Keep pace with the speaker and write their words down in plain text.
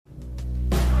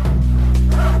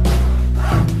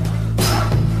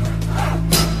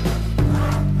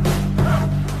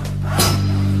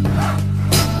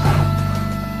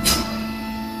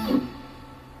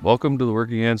Welcome to the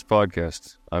Working Ants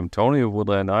Podcast. I'm Tony of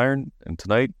Woodland Iron, and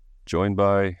tonight, joined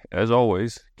by, as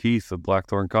always, Keith of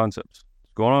Blackthorn Concepts.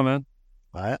 What's going on, man?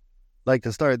 I'd like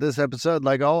to start this episode,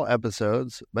 like all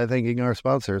episodes, by thanking our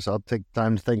sponsors. I'll take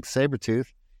time to thank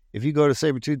Sabertooth. If you go to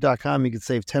sabertooth.com, you can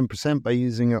save 10% by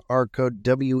using our code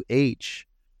WH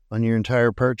on your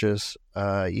entire purchase.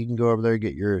 You can go over there and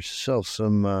get yourself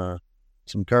some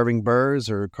carving burrs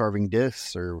or carving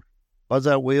discs or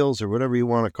buzz-out wheels or whatever you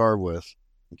want to carve with.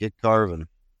 Get carving.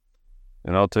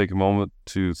 And I'll take a moment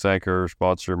to thank our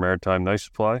sponsor, Maritime Knife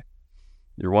Supply,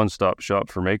 your one-stop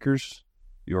shop for makers,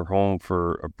 your home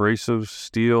for abrasives,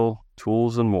 steel,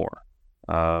 tools, and more.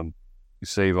 You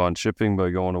save on shipping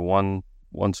by going to one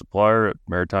supplier at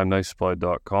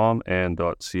maritimeknifesupply.com and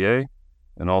 .ca.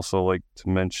 And also like to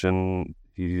mention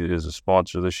he is a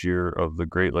sponsor this year of the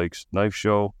Great Lakes Knife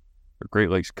Show, or Great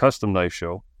Lakes Custom Knife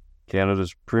Show,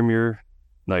 Canada's premier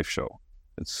knife show.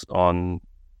 It's on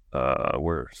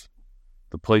where's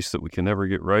the place that we can never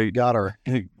get right?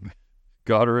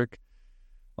 Goderic,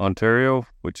 Ontario,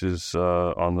 which is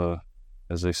on the,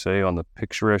 as they say, on the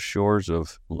picturesque shores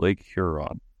of Lake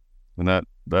Huron. And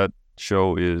that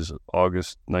show is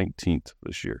August 19th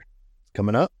this year.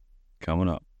 Coming up. Coming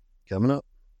up. So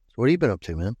what have you been up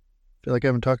to, man? I feel like I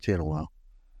haven't talked to you in a while.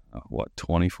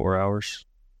 24 hours?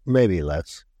 Maybe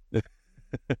less.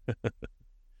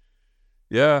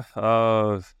 Yeah,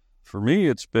 for me,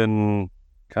 it's been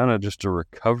kind of just a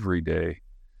recovery day,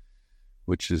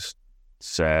 which is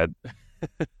sad.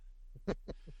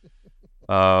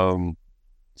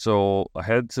 So I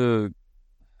had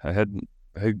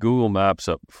Google Maps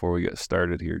up before we got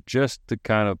started here, just to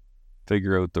kind of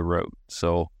figure out the route.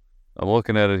 So I'm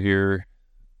looking at it here.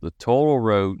 The total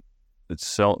route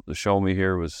that's show me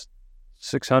here was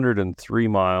 603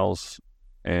 miles,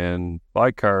 and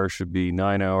by car should be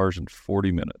 9 hours and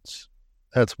 40 minutes.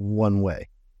 That's one way.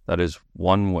 That is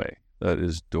one way. That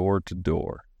is door to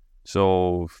door.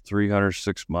 So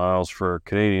 306 miles for our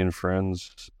Canadian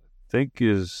friends, I think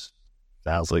is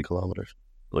 1,000 kilometers.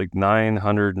 Like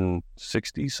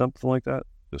 960, something like that.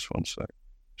 Just one sec.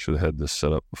 Should have had this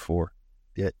set up before.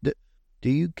 Yeah. Do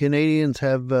you Canadians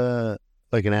have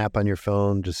like an app on your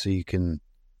phone just so you can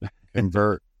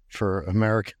convert for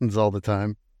Americans all the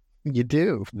time? You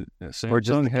do. Yeah, or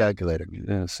just the calculator.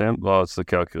 Yeah, well, it's the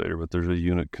calculator, but there's a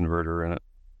unit converter in it.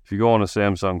 If you go on a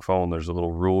Samsung phone, there's a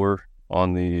little ruler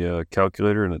on the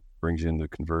calculator, and it brings you into the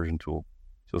conversion tool.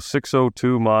 So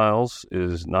 602 miles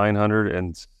is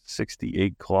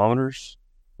 968 kilometers.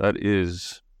 That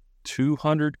is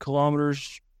 200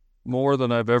 kilometers more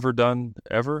than I've ever done,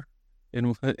 ever,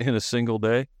 in a single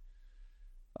day.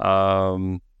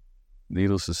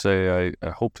 Needless to say, I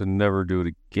hope to never do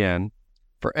it again.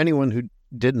 For anyone who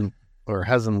didn't or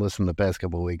hasn't listened the past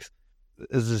couple of weeks,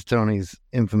 this is Tony's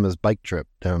infamous bike trip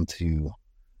down to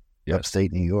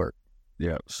upstate New York.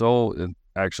 Yeah. So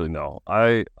actually, no.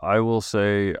 I will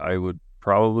say I would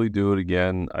probably do it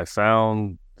again. I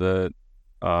found that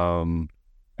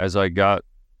as I got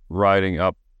riding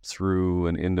up through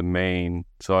and into Maine,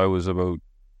 so I was about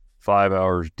 5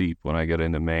 hours deep when I got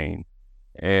into Maine,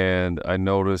 and I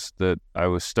noticed that I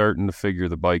was starting to figure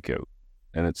the bike out.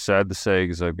 And it's sad to say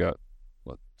because I've got,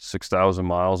 6,000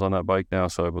 miles on that bike now,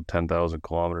 so I have about 10,000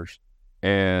 kilometers.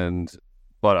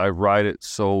 But I ride it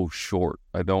so short.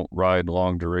 I don't ride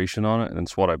long duration on it, and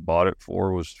it's what I bought it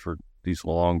for, was for these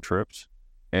long trips.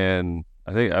 And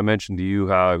I think I mentioned to you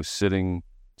how I was sitting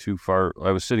too far.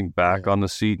 I was sitting back on the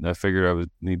seat, and I figured I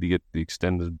would need to get the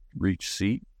extended reach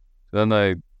seat. Then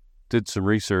I did some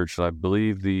research, and I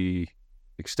believe the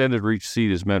extended reach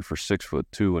seat is meant for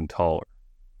 6'2" and taller.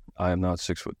 I am not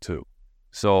 6'2".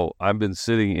 So I've been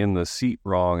sitting in the seat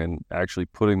wrong and actually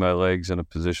putting my legs in a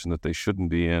position that they shouldn't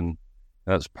be in.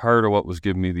 That's part of what was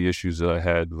giving me the issues that I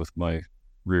had with my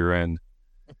rear end.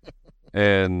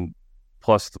 And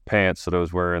plus the pants that I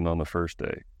was wearing on the first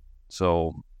day.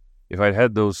 So if I'd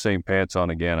had those same pants on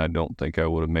again, I don't think I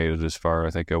would have made it as far.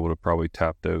 I think I would have probably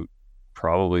tapped out.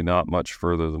 Probably not much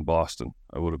further than Boston.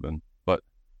 I would have been. But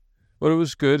it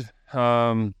was good.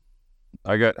 I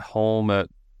got home at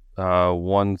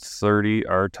 1:30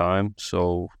 our time,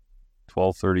 so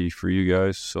 12:30 for you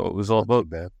guys. So it was all about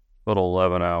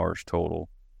 11 hours total,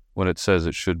 when it says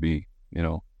it should be,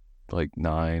 like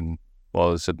 9.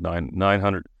 Well, it said 9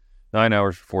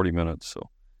 hours 40 minutes. So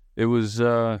it was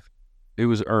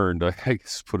earned. I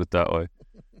guess, put it that way.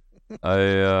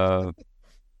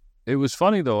 It was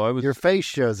funny though. Your face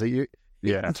shows it.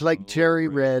 Yeah, it's like cherry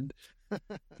red.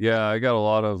 Yeah, I got a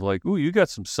lot of like, ooh, you got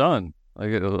some sun. I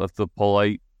get the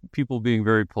polite people being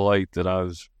very polite that I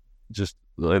was just,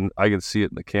 and I can see it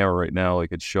in the camera right now,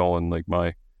 like it's showing like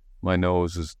my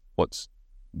nose is what's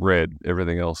red.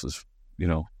 Everything else is,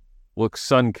 looks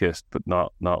sun-kissed, but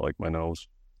not like my nose.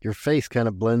 Your face kind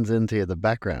of blends into the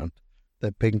background.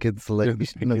 That pink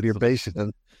insulation of your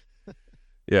patient.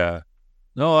 Yeah.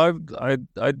 No,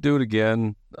 I'd do it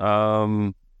again.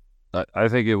 I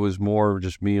think it was more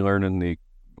just me learning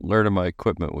my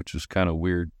equipment, which was kind of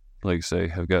weird. Like I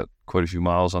say, I've got quite a few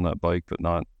miles on that bike, but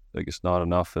not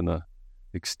enough in a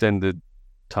extended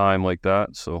time like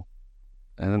that. So,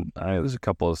 and there's a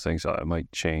couple of things I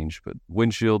might change, but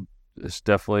windshield is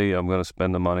definitely, I'm going to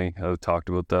spend the money. I've talked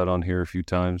about that on here a few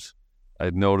times.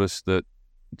 I'd noticed that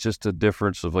just a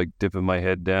difference of like dipping my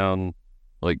head down,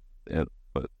 like,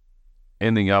 but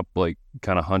ending up like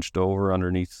kind of hunched over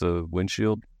underneath the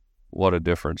windshield. What a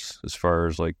difference as far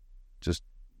as like just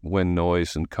wind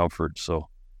noise and comfort. So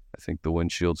I think the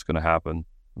windshield's going to happen.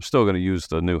 I'm still going to use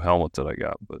the new helmet that I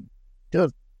got, but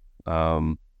good.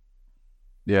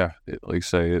 Yeah, like I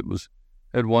say,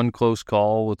 had one close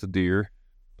call with a deer,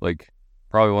 like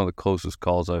probably one of the closest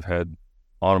calls I've had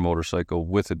on a motorcycle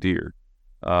with a deer.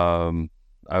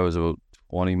 I was about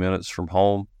 20 minutes from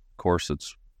home. Of course,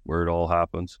 it's where it all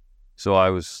happens. So I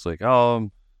was like, I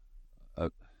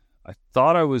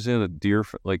thought I was in a deer,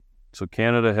 so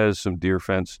Canada has some deer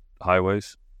fenced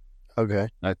highways. Okay.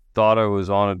 I thought I was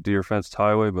on a deer fenced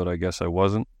highway, but I guess I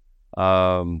wasn't.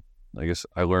 I guess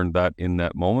I learned that in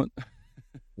that moment.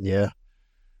 Yeah.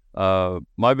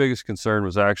 My biggest concern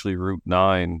was actually Route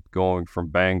 9 going from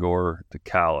Bangor to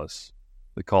Calais.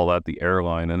 They call that the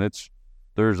airline, and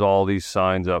there's all these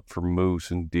signs up for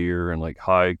moose and deer and like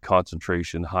high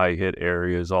concentration, high hit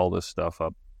areas, all this stuff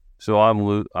up. So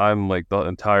I'm like the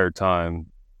entire time,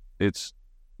 it's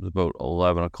about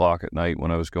 11 o'clock at night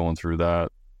when I was going through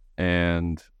that,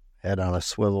 and head on a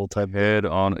swivel type.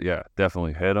 Yeah,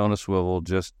 definitely head on a swivel,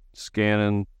 just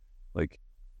scanning, like,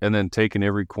 and then taking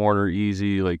every corner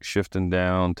easy, like shifting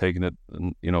down, taking it,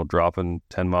 and, dropping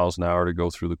 10 miles an hour to go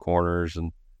through the corners,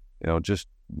 and, just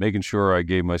making sure I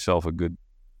gave myself a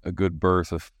good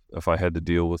berth if I had to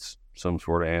deal with some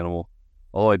sort of animal.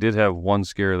 Although I did have one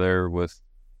scare there with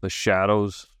the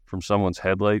shadows from someone's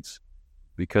headlights,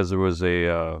 because there was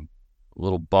a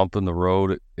little bump in the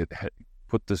road. It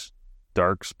put this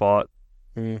dark spot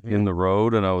in the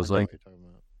road, and I was like,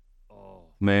 oh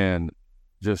man,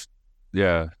 just,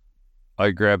 yeah.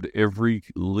 I grabbed every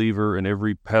lever and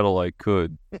every pedal I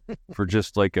could for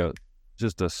just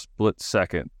a split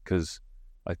second, because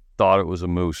I thought it was a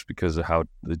moose because of how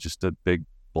just a big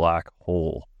black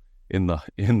hole in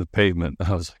the pavement.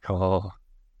 I was like, oh,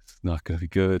 it's not going to be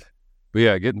good. But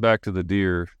yeah, getting back to the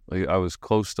deer, like, I was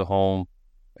close to home.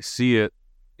 I see it.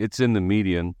 It's in the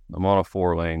median. I'm on a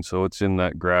 4-lane, so it's in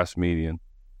that grass median.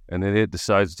 And then it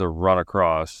decides to run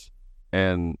across.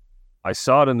 And I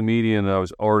saw it in the median, and I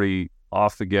was already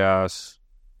off the gas,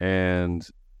 and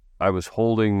I was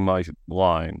holding my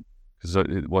line because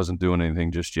it wasn't doing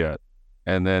anything just yet.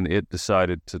 And then it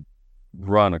decided to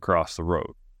run across the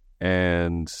road.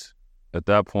 And at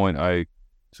that point,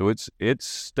 it's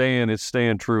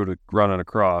staying true to running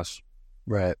across.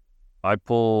 Right. I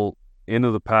pull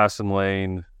into the passing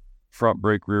lane, front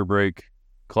brake, rear brake,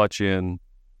 clutch in.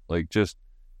 Like, just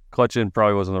clutch in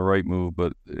probably wasn't the right move,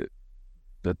 but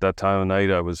at that time of night,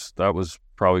 that was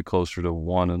probably closer to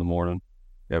 1 a.m.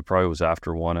 Yeah, it probably was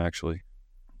after 1 actually.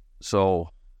 So,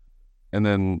 and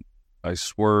then I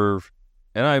swerve,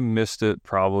 and I missed it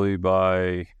probably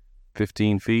by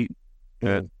 15 feet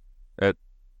at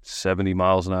 70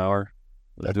 miles an hour.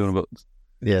 That's doing about.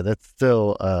 Yeah, that's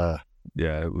still.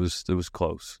 Yeah, it was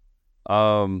close.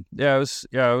 Yeah, I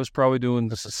was probably doing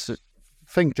this.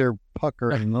 Sphincter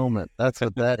puckering moment. That's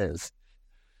what that is.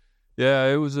 Yeah,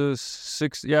 it was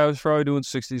I was probably doing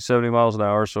 60, 70 miles an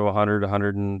hour, so 100,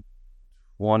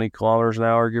 120 kilometers an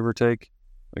hour, give or take.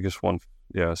 I guess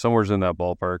somewhere's in that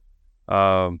ballpark.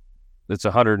 It's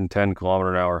 110 kilometer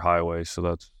an hour highway,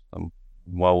 so I'm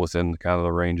well within kind of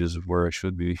the ranges of where I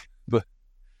should be. But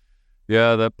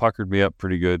yeah, that puckered me up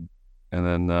pretty good, and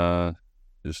then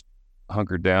just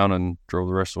hunkered down and drove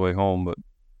the rest of the way home. But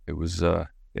it was,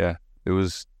 it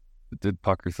did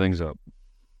pucker things up.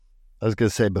 I was going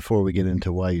to say, before we get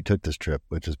into why you took this trip,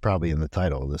 which is probably in the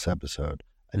title of this episode,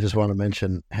 I just want to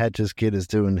mention Hatch's kid is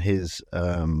doing his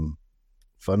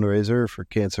fundraiser for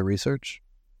cancer research.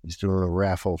 He's doing a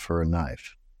raffle for a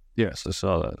knife. Yes, I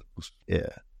saw that. Yeah.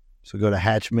 So go to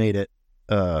Hatch Made It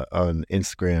on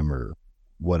Instagram or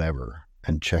whatever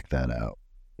and check that out.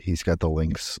 He's got the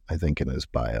links, I think, in his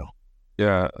bio.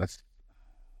 Yeah, I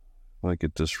might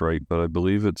get this right, but I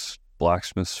believe it's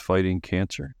Blacksmiths Fighting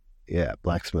Cancer. Yeah,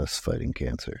 Blacksmiths Fighting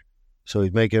Cancer. So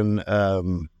he's making a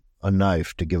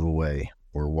knife to give away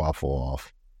or waffle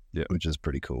off, which is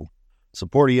pretty cool.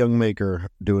 Support a young maker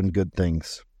doing good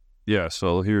things. Yeah,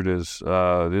 so here it is.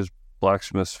 It is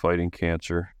Blacksmiths Fighting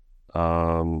Cancer.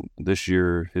 This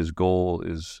year, his goal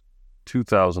is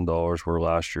 $2,000, where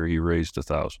last year he raised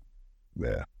 $1,000.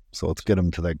 Yeah. So let's get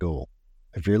them to that goal.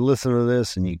 If you're listening to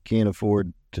this and you can't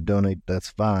afford to donate,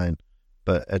 that's fine.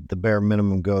 But at the bare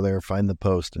minimum, go there, find the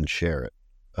post, and share it.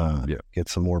 Get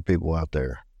some more people out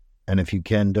there. And if you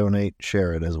can donate,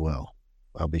 share it as well.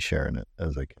 I'll be sharing it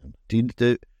as I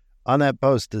can. On that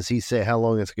post, does he say how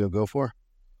long it's going to go for?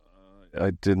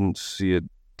 I didn't see a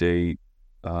date.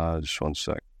 Just one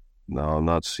sec. No, I'm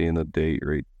not seeing a date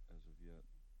right as of yet.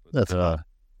 But, that's fine.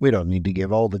 We don't need to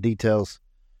give all the details.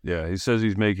 Yeah, he says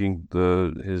he's making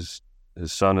his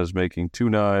son is making 2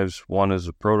 knives. One is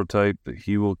a prototype that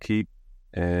he will keep,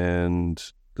 and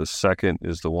the second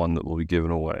is the one that will be given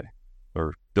away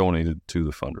or donated to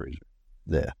the fundraiser.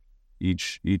 Yeah.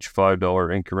 Each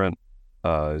 $5 increment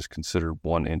is considered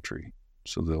one entry.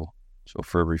 So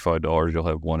for every $5 you'll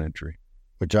have one entry,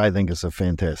 which I think is a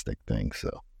fantastic thing.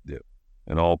 So yeah,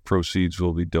 and all proceeds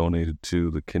will be donated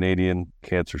to the Canadian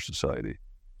Cancer Society.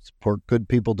 Support good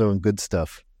people doing good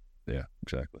stuff. Yeah,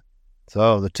 exactly.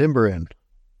 So the Timber Inn,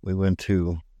 we went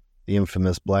to the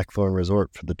infamous Blackthorn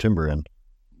Resort for the Timber Inn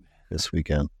this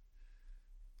weekend.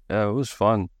 Yeah, it was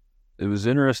fun. It was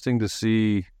interesting to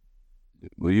see.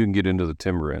 Well, you can get into the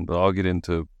Timber Inn, but I'll get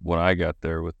into when I got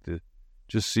there with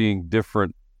just seeing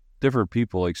different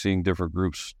people, like seeing different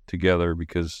groups together,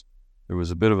 because there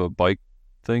was a bit of a bike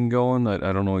thing going. I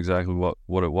don't know exactly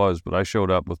what it was, but I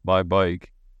showed up with my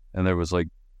bike, and there was like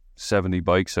 70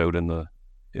 bikes out in the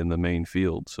main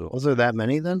field. So was there that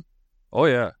many then? Oh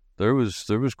yeah, there was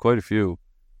quite a few.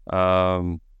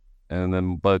 And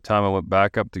then by the time I went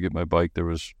back up to get my bike, there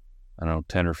was, I don't know,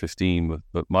 10 or 15.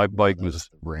 But my bike was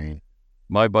rain.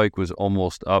 My bike was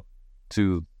almost up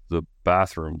to the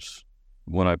bathrooms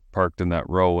when I parked in that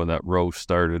row, and that row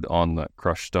started on that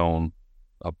crushed stone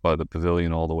up by the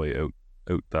pavilion all the way out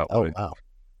that way. Oh wow!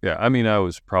 Yeah, I mean, I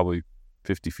was probably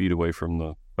 50 feet away from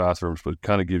the bathrooms, but it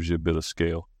kind of gives you a bit of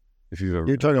scale. If you've ever,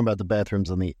 you're talking about the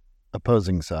bathrooms on the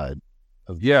opposing side.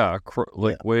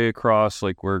 Way across,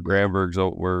 like where Granberg's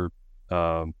out, where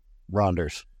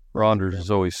Ronders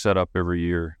is always set up every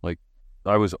year. Like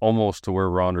I was almost to where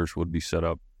Ronders would be set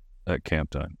up at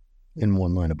camp time. In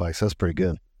one line of bikes. That's pretty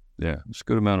good. Yeah, it's a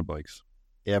good amount of bikes.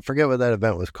 Yeah, I forget what that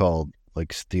event was called,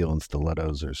 like Steel and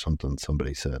Stilettos or something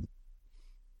somebody said.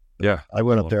 Yeah. I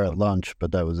went up there at lunch,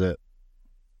 but that was it.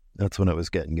 That's when it was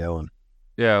getting going.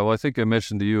 Yeah, well, I think I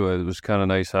mentioned to you, it was kind of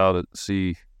nice how to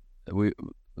see,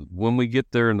 when we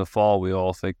get there in the fall, we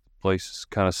all think the place is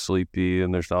kind of sleepy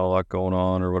and there's not a lot going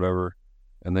on or whatever.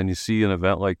 And then you see an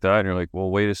event like that and you're like,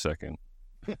 well, wait a second.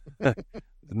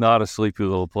 Not a sleepy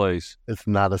little place. It's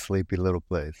not a sleepy little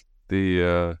place.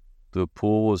 The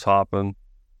pool was hopping.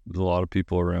 There's a lot of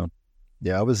people around.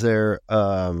 Yeah, I was there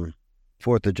 4th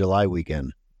of July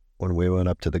weekend when we went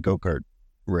up to the go-kart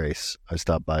race. I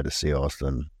stopped by to see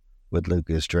Austin with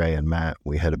Lucas, Dre, and Matt.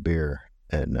 We had a beer,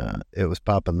 and it was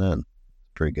popping then.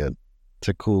 Pretty good. It's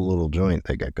a cool little joint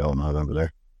they got going on over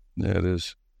there. Yeah, it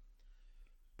is.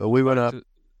 But we went up.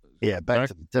 Back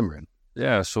to the Timber Inn.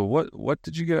 Yeah. So what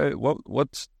did you get?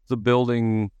 What's the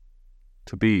building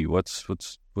to be? What's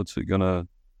it gonna?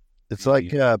 It's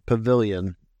like a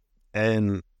pavilion,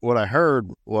 and what I heard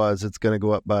was it's going to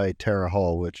go up by Terra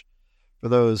Hall, which, for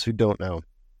those who don't know,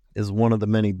 is one of the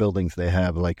many buildings they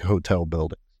have, like hotel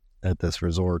buildings at this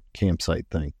resort campsite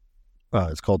thing.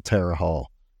 It's called Terra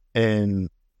Hall, and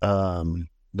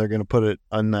they're going to put it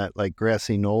on that like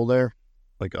grassy knoll there,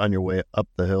 like on your way up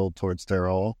the hill towards Terra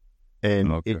Hall,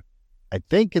 and I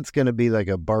think it's going to be like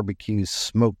a barbecue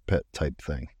smoke pit type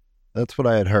thing. That's what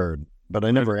I had heard, but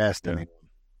I never asked anyone.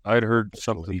 I'd heard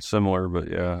something similar, but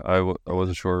yeah, I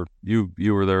wasn't sure. You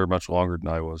were there much longer than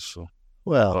I was, so.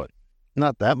 Well,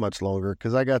 not that much longer,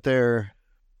 because I got there.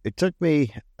 It took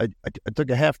me. I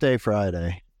took a half day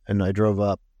Friday, and I drove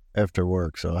up after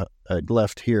work. So I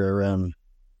left here around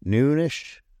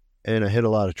noonish, and I hit a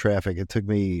lot of traffic. It took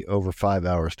me over 5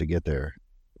 hours to get there,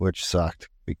 which sucked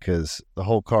because the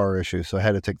whole car issue. So I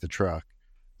had to take the truck.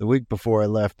 The week before I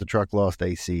left, the truck lost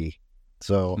AC,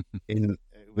 so it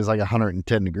was like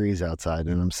 110 degrees outside,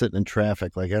 and I'm sitting in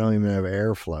traffic like I don't even have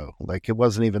airflow. Like it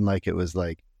wasn't even like it was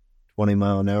like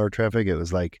 20-mile-an-hour traffic. It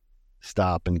was like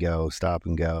stop and go.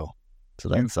 So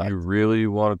that sucked. You really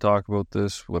want to talk about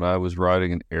this? When I was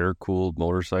riding an air-cooled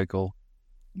motorcycle,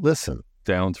 listen,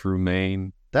 down through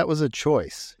Maine, that was a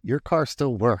choice. Your car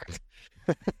still worked.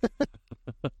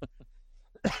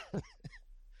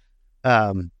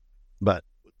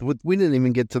 But we didn't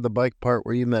even get to the bike part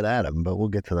where you met Adam, but we'll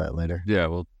get to that later. Yeah,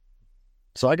 well.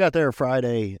 So I got there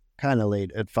Friday kind of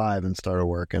late at 5 and started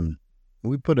working.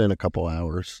 We put in a couple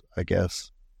hours, I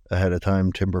guess, ahead of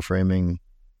time, timber framing.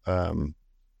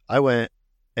 I went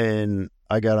and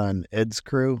I got on Ed's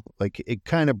crew. Like, it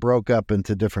kind of broke up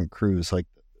into different crews. Like,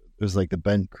 there's like the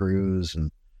bent crews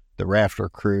and the rafter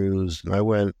crews. And I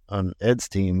went on Ed's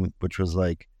team, which was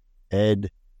like Ed,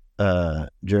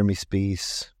 Jeremy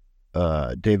Speece,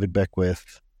 David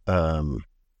Beckwith, I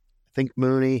think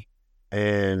Mooney,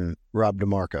 and Rob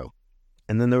DeMarco.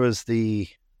 And then there was the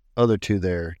other two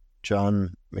there,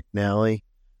 John McNally,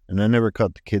 and I never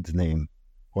caught the kid's name,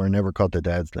 or I never caught the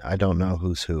dad's name. I don't know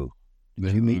who's who.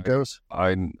 Did you meet those?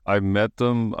 I met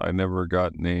them. I never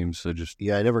got names.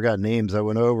 Yeah, I never got names. I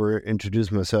went over,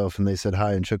 introduced myself, and they said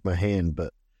hi and shook my hand.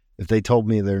 But if they told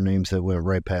me their names, they went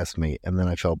right past me, and then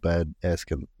I felt bad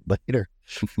asking later.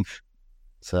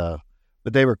 So,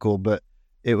 but they were cool. But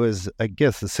it was, I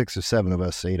guess, the 6 or 7 of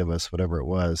us, 8 of us, whatever it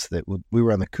was, that we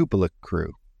were on the cupola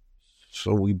crew.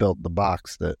 So we built the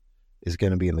box that is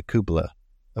going to be in the cupola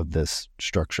of this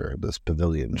structure, this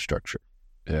pavilion structure.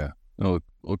 Yeah. Oh,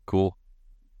 look cool.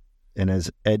 And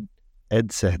as Ed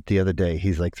said the other day,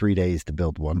 he's like 3 days to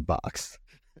build one box.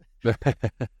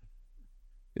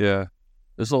 Yeah.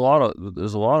 There's a lot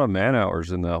of man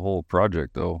hours in that whole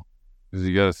project, though, because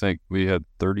you got to think we had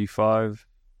 35.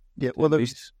 Yeah, well,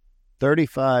 there's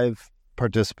 35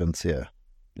 participants.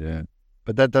 Yeah.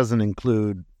 But that doesn't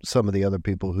include some of the other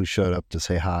people who showed up to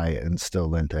say hi and still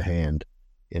lent a hand,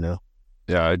 you know?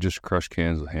 Yeah, I just crushed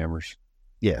cans with hammers.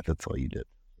 Yeah, that's all you did.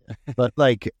 But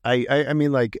like, I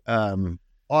mean, like,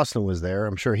 Austin was there.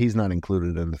 I'm sure he's not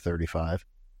included in the 35.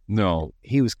 No.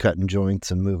 He was cutting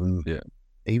joints and moving. Yeah.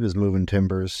 He was moving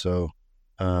timbers. So,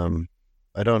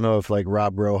 I don't know if like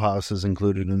Rob Rojas is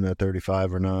included in that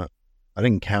 35 or not. I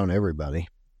didn't count everybody.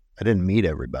 I didn't meet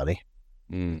everybody.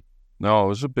 No, it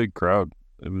was a big crowd.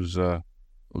 It was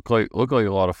looked like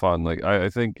a lot of fun. Like I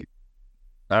think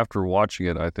after watching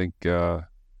it, I think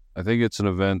it's an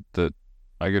event that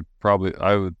I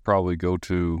would probably go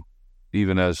to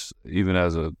even as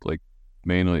a, like,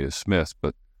 mainly a smith,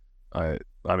 but I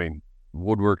mean,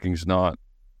 woodworking's not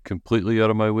completely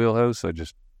out of my wheelhouse. I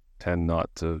just tend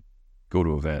not to go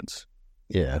to events.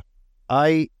 Yeah.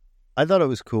 I thought it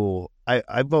was cool.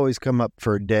 I've always come up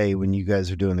for a day when you guys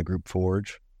are doing the group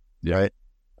forge. Yeah. Right?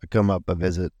 I come up, I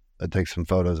visit, I take some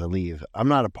photos, I leave. I'm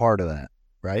not a part of that,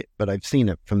 right? But I've seen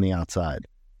it from the outside.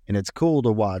 And it's cool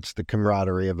to watch the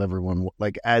camaraderie of everyone,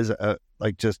 like as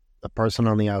just a person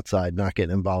on the outside, not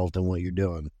getting involved in what you're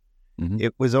doing. Mm-hmm.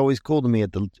 It was always cool to me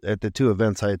at the 2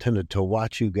 events I attended to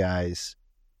watch you guys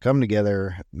come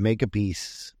together, make a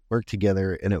piece, work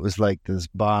together. And it was like this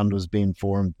bond was being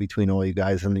formed between all you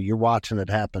guys, and you're watching it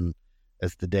happen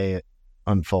as the day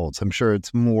unfolds. I'm sure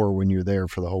it's more when you're there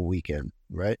for the whole weekend,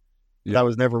 right? Yeah. But I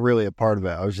was never really a part of it.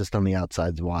 I was just on the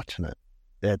outsides watching it.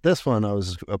 At this one, I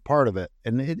was a part of it,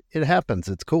 and it happens.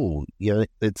 It's cool. You know,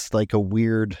 it's like a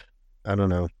weird, I don't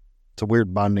know, it's a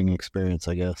weird bonding experience,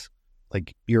 I guess.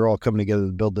 Like, you're all coming together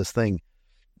to build this thing.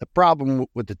 The problem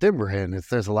with the timber hand is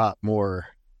there's a lot more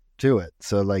to it.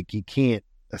 So, like, you can't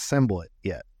assemble it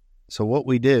yet. So what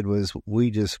we did was we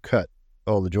just cut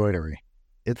all the joinery.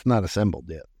 It's not assembled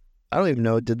yet. I don't even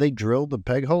know. Did they drill the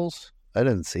peg holes? I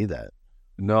didn't see that.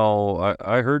 No,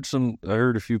 I heard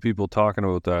a few people talking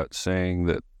about that, saying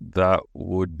that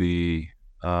would be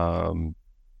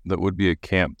a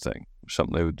camp thing,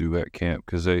 something they would do at camp,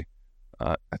 because I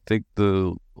think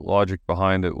the logic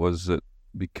behind it was that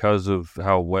because of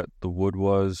how wet the wood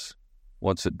was,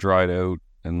 once it dried out,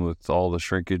 and with all the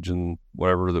shrinkage and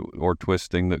whatever or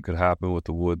twisting that could happen with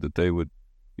the wood, that they would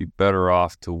be better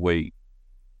off to wait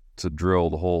to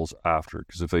drill the holes after,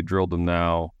 because if they drilled them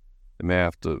now, they may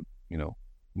have to,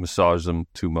 massage them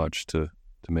too much to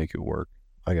make it work.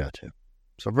 I got you.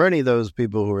 So for any of those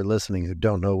people who are listening who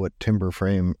don't know what timber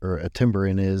frame or a timber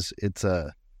in is, it's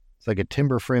like a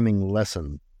timber framing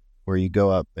lesson where you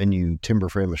go up and you timber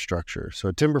frame a structure. So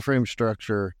a timber frame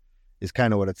structure is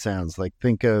kind of what it sounds like.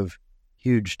 Think of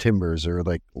huge timbers or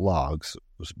like logs.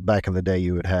 Back in the day,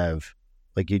 you would have,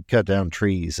 like, you'd cut down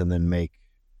trees and then make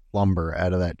lumber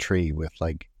out of that tree with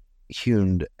like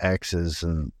hewn axes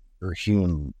or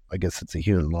hewn, I guess it's a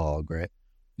hewn log, right?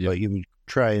 Yeah. But you would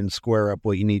try and square up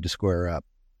what you need to square up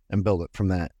and build it from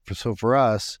that. So for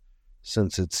us,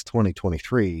 since it's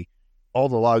 2023, all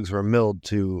the logs were milled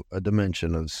to a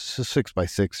dimension of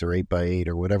 6x6 or 8x8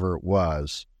 or whatever it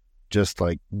was, just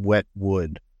like wet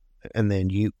wood. And then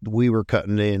we were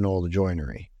cutting in all the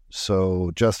joinery.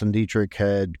 So Justin Dietrich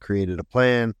had created a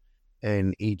plan,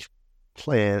 and each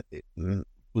plan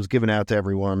was given out to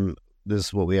everyone. This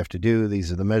is what we have to do.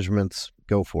 These are the measurements.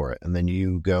 Go for it. And then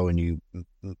you go and you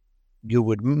you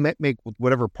would make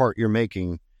whatever part you're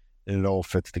making, and it all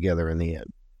fits together in the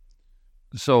end.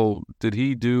 So did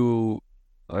he do?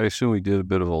 I assume he did a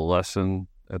bit of a lesson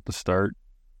at the start,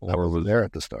 I was there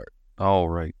at the start. Oh,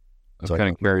 right. I'm So I kind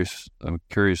of don't- curious. I'm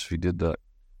curious if he did that,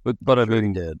 but I Sure he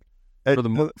mean, did.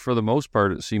 for the most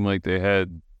part, it seemed like they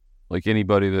had like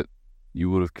anybody that you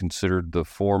would have considered the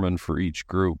foreman for each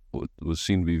group was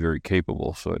seemed to be very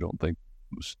capable. So I don't think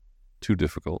it was too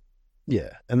difficult. Yeah,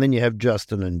 and then you have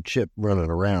Justin and Chip running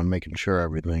around making sure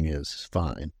everything is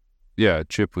fine. Yeah,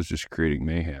 Chip was just creating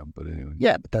mayhem, but anyway.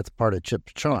 Yeah, but that's part of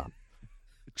Chip's charm.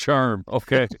 Charm.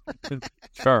 Okay.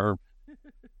 Charm.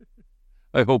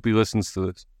 I hope he listens to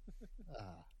this.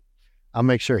 I'll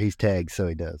make sure he's tagged so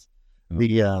he does.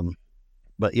 Yeah.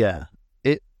 But yeah,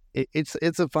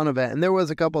 it's a fun event, and there was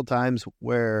a couple of times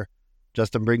where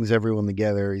Justin brings everyone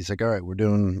together. He's like, "All right, we're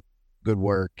doing good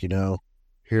work.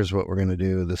 Here's what we're gonna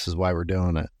do. This is why we're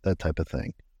doing it." That type of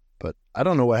thing. But I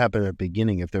don't know what happened at the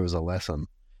beginning. If there was a lesson,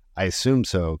 I assume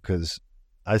so because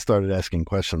I started asking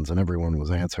questions, and everyone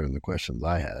was answering the questions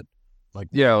I had. Like,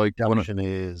 Yeah, like when adoption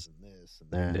is and this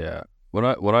and that. yeah. When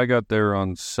I got there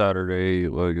on Saturday,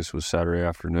 well, I guess it was Saturday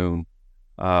afternoon,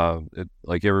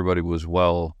 like everybody was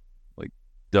well like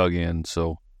dug in,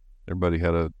 so everybody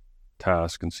had a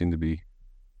task and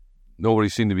nobody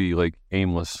seemed to be like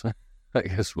aimless. I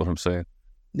guess what I'm saying.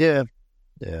 Yeah.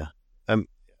 It's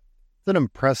an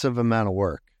impressive amount of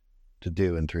work to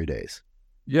do in 3 days.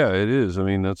 Yeah, it is. I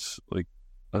mean, that's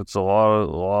a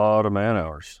lot of man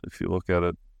hours if you look at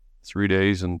it. 3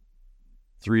 days and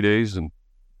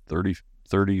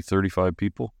 30, 35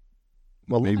 people,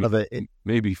 Well, maybe a lot of it,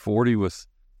 maybe 40 with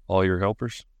all your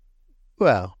helpers.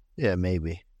 well, yeah,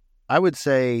 maybe. I would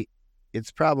say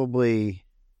it's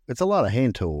a lot of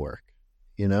hand tool work,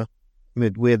 I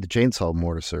mean, we had the chainsaw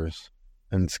mortisers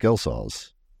and skill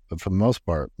saws, but for the most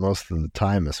part, most of the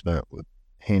time is spent with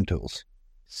hand tools,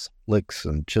 slicks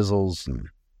and chisels,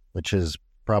 which is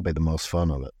probably the most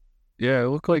fun of it. Yeah, it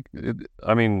looked like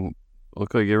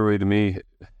everybody to me,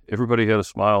 everybody had a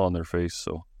smile on their face,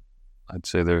 so I'd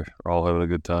say they're all having a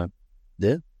good time.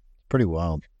 Pretty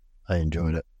wild. I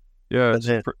enjoyed it. Yeah, That's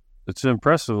it. it's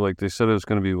impressive. Like they said, it was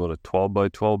going to be a 12 by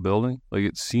 12 building. Like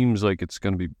it seems like it's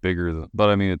going to be bigger, but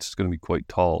I mean, it's going to be quite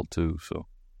tall too. So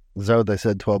Is that what they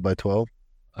said, 12 by 12?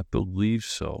 I believe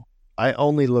so. I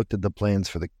only looked at the plans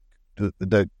for the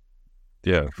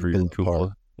Yeah, for your Build cupola.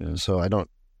 part. Yeah. So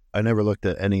I never looked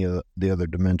at any of the other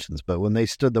dimensions, but when they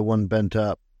stood the one bent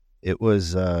up, it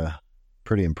was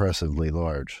pretty impressively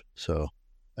large. So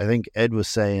I think Ed was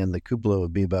saying the cupola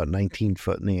would be about 19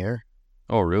 foot in the air.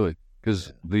 Oh, really?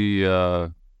 Because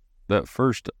that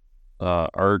first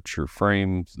arch or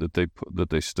frame that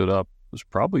they stood up was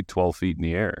probably 12 feet in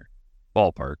the air,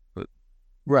 ballpark. But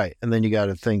Right. And then you got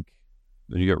to think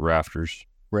then you got rafters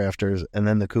and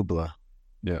then the cupola.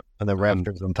 Yeah. And then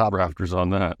rafters on top. rafters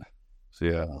on that. So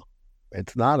yeah,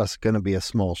 It's not going to be a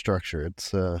small structure.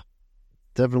 It's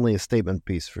definitely a statement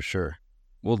piece for sure.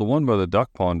 well, the one by the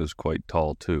duck pond is quite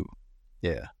tall too.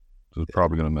 Yeah. So it's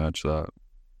probably going to match that.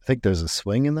 I think there's a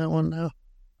swing in that one now.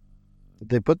 Did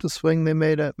they put the swing they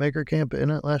made at Maker Camp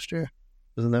in it last year?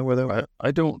 Isn't that where they were?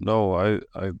 I don't know.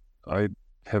 I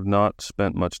have not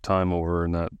spent much time over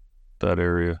in that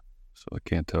area, so I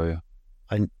can't tell you.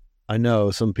 I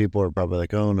know some people are probably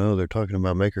like, oh no, they're talking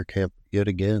about Maker Camp yet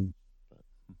again.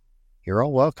 You're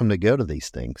all welcome to go to these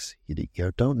things. You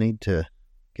don't need to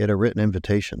get a written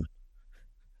invitation.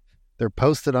 They're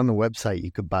posted on the website.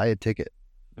 You could buy a ticket.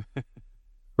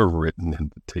 A written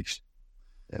invitation.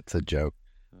 That's a joke.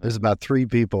 There's about 3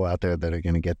 people out there that are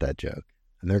going to get that joke,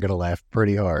 and they're going to laugh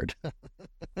pretty hard.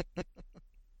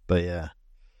 But yeah,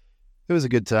 it was a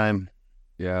good time.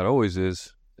 Yeah, it always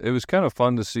is. It was kind of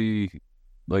fun to see,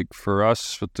 like for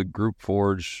us with the group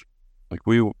forge, like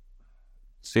we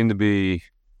seem to be,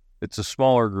 it's a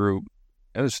smaller group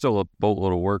and it's still a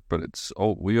boatload of work, but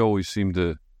we always seem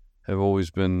to have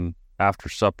always been after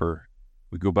supper,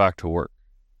 we go back to work,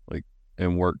 like,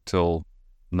 and work till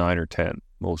 9 or 10,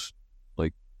 most,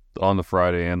 like on the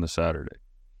Friday and the Saturday.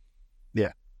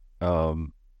 Yeah.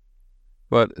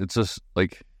 But it's just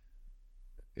like,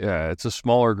 yeah, it's a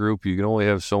smaller group. You can only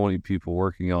have so many people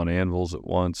working on anvils at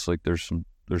once. Like there's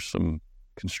some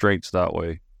constraints that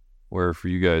way, where for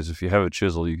you guys, if you have a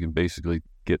chisel, you can basically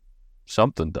get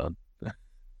something done.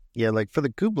 Yeah, like for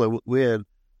the cupola, we had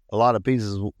a lot of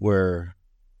pieces where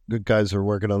good guys are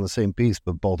working on the same piece,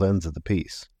 but both ends of the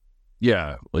piece.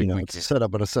 Yeah, like It's set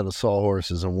up on a set of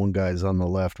sawhorses, and one guy's on the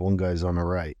left, one guy's on the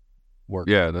right.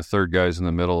 Yeah, the third guy's in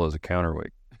the middle as a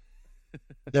counterweight.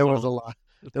 There was a lot.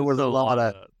 There was a lot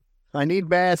of, I need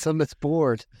mass on this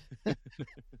board.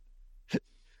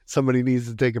 somebody needs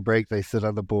to take a break, they sit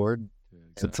on the board,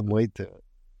 add some weight to it.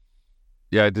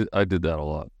 Yeah, I did that a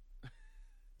lot.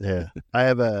 Yeah. I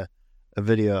have a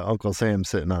video of Uncle Sam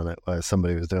sitting on it while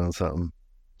somebody was doing something.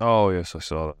 Oh, yes, I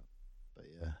saw that. But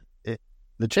yeah,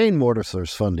 the chain mortiser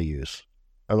is fun to use.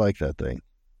 I like that thing.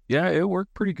 Yeah, it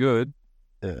worked pretty good.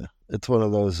 Yeah. It's one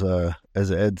of those,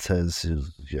 as Ed says,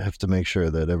 you have to make sure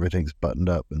that everything's buttoned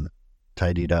up and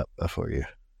tidied up before you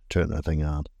turn that thing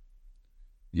on.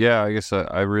 Yeah, I guess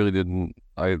I really didn't.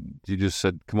 You just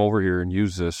said, come over here and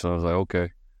use this. And I was like, okay.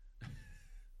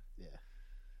 Yeah.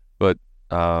 But,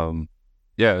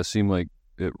 yeah, it seemed like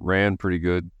it ran pretty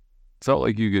good. Felt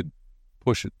like you could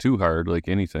push it too hard, like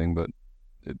anything, but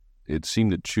it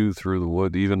seemed to chew through the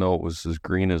wood, even though it was as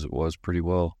green as it was, pretty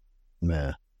well.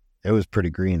 Yeah. It was pretty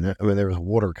green. I mean, there was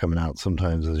water coming out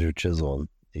sometimes as you're chiseling.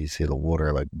 You see the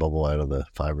water like bubble out of the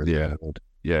fibers. Yeah.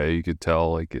 Yeah, you could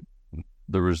tell like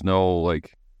there's no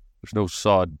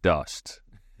sawdust.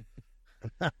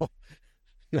 No.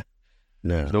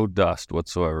 There's no dust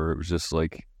whatsoever. It was just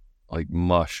like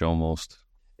mush almost.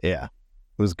 Yeah.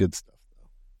 It was good stuff though.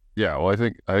 Yeah, well I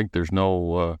think there's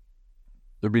no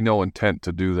there'd be no intent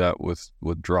to do that with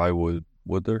dry wood,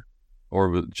 would there?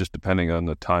 Or just depending on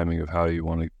the timing of how you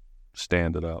want to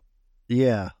stand it up.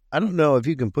 Yeah. I don't know if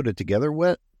you can put it together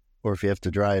wet or if you have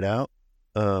to dry it out.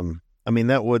 I mean,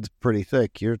 that wood's pretty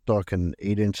thick. You're talking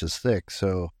 8 inches thick.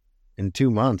 So in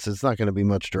 2 months, it's not going to be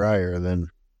much drier than,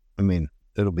 I mean,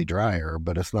 it'll be drier,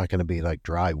 but it's not going to be like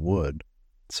dry wood.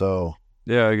 So.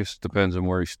 Yeah, I guess it depends on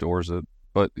where he stores it.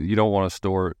 But you don't want to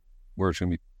store it where it's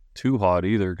going to be too hot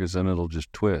either, because then it'll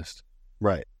just twist.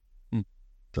 Right.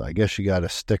 So I guess you got to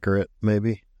sticker it,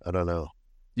 maybe. I don't know.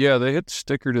 Yeah, they had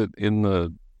stickered it in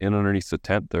underneath the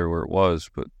tent there where it was,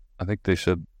 but I think they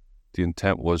said the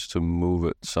intent was to move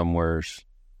it somewhere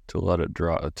to let it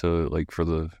dry to like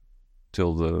for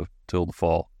till the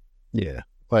fall. Yeah.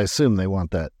 Well, I assume they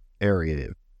want that area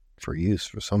for use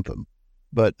for something.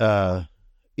 But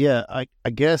yeah, I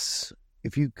guess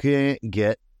if you can't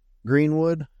get green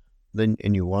wood, then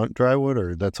and you want dry wood,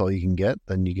 or that's all you can get,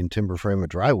 then you can timber frame a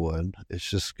dry wood. It's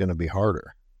just going to be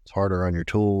harder. It's harder on your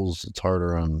tools. It's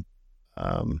harder on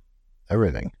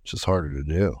everything. It's just harder to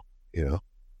do, you know.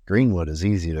 Green wood is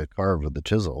easy to carve with the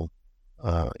chisel.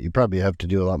 You probably have to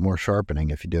do a lot more sharpening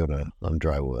if you do it on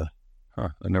dry wood. Huh,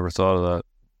 I never thought of that.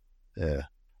 Yeah.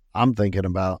 I'm thinking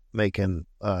about making,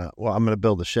 I'm going to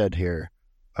build a shed here.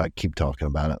 I keep talking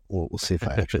about it. We'll see if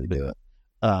I actually do it.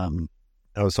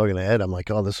 I was talking to Ed. I'm like,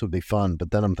 oh, this would be fun.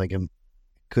 But then I'm thinking it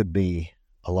could be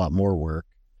a lot more work,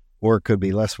 or it could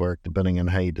be less work depending on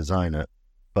how you design it.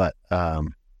 But,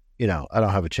 you know, I don't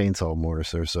have a chainsaw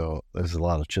mortiser, so there's a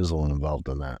lot of chiseling involved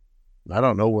in that. I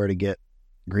don't know where to get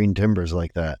green timbers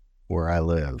like that where I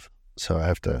live, so I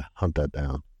have to hunt that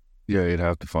down. Yeah, you'd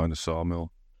have to find a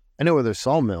sawmill. I know where there's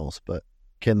sawmills, but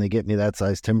can they get me that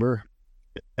size timber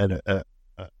at a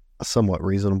somewhat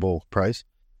reasonable price?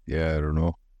 Yeah, I don't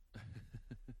know.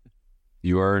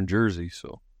 You are in Jersey,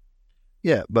 so.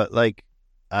 Yeah, but like,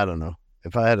 I don't know.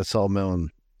 If I had a sawmill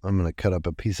and I'm going to cut up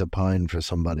a piece of pine for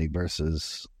somebody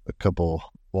versus a couple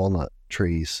walnut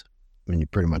trees, I mean, you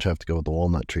pretty much have to go with the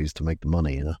walnut trees to make the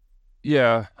money, you know?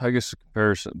 Yeah, I guess a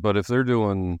comparison. But if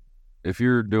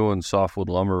you're doing softwood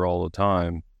lumber all the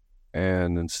time,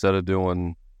 and instead of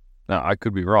doing, now I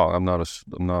could be wrong. I'm not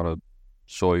a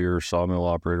sawyer, sawmill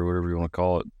operator, whatever you want to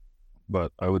call it,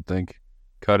 but I would think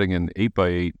cutting an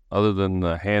 8x8, other than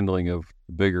the handling of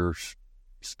the bigger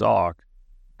stock,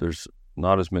 there's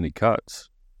not as many cuts.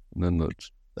 And then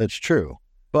that's true.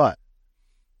 But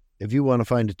if you want to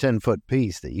find a 10-foot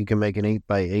piece that you can make an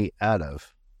 8x8 out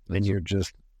of, then you're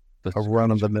just a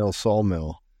run-of-the-mill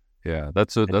sawmill. Yeah,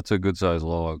 that's a good size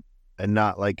log, and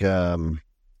not like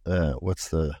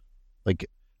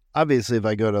obviously if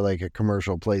I go to like a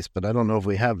commercial place, but I don't know if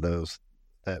we have those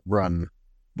that run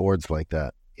boards like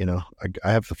that. You know,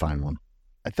 I have to find one.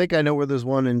 I think I know where there's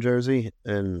one in Jersey,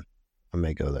 and I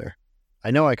may go there.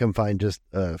 I know I can find just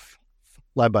a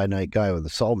fly-by-night guy with a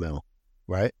sawmill,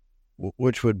 right?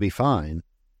 Which would be fine,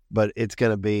 but it's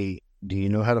going to be, do you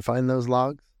know how to find those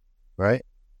logs, right?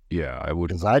 Yeah, I would.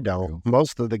 Because I don't.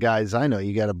 Most of the guys I know,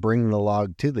 you got to bring the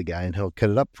log to the guy, and he'll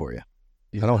cut it up for you.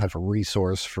 Yeah. I don't have a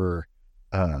resource for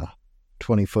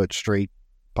 20-foot straight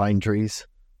pine trees.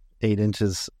 8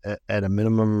 inches at a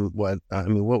minimum. What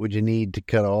would you need to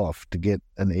cut off to get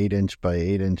an 8-inch by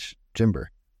 8-inch timber?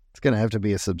 It's going to have to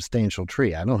be a substantial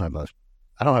tree. I don't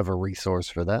have a resource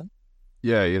for that.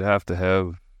 Yeah, you'd have to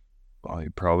have. Well,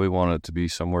 you probably want it to be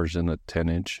somewhere in a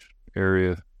 10-inch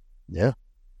area. Yeah,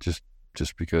 just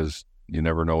because you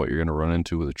never know what you're going to run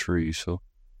into with a tree. So,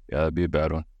 yeah, that'd be a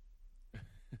bad one.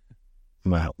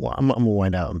 I'm gonna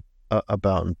wind out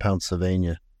about in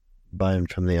Pennsylvania, buying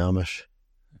from the Amish.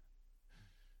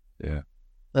 Yeah.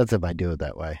 That's if I do it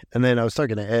that way. And then I was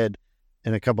talking to Ed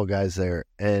and a couple guys there,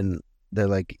 and they're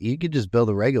like, you could just build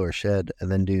a regular shed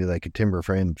and then do like a timber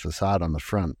frame facade on the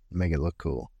front and make it look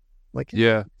cool. Like,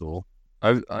 Yeah. cool.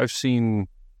 I've seen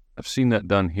that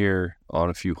done here on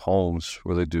a few homes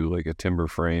where they do like a timber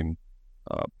frame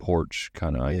porch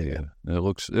kind of idea. And it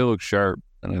looks sharp,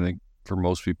 and I think for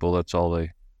most people that's all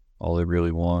they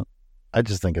really want. I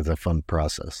just think it's a fun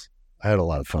process. I had a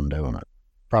lot of fun doing it.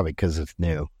 Probably because it's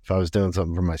new. If I was doing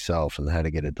something for myself and had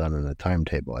to get it done in a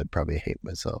timetable, I'd probably hate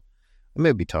myself. I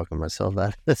may be talking to myself out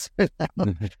of this right now.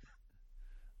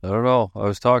 I don't know. I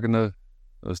was talking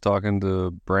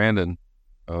to Brandon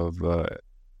of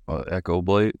Echo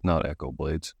Blade, not Echo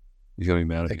Blades. He's gonna be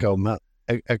mad at me.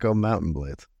 Echo Mountain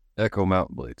Blades. Echo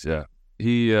Mountain Blades. Yeah,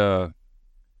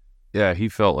 he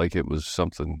felt like it was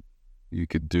something you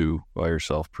could do by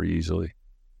yourself pretty easily.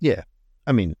 Yeah,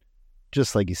 I mean,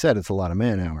 just like you said, it's a lot of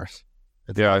man hours.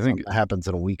 I think it happens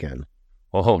in a weekend.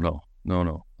 Oh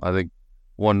no. I think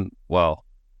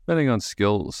depending on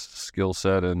skill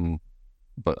set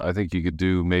but I think you could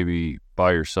do maybe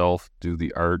by yourself, do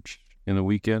the arch in a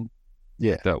weekend.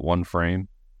 Yeah. That one frame.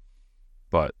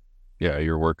 But yeah,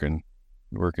 you're working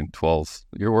 12.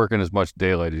 You're working as much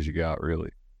daylight as you got,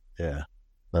 really. Yeah.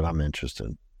 But I'm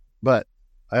interested. But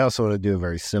I also want to do a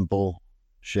very simple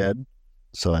shed.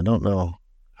 So I don't know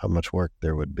how much work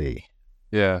there would be.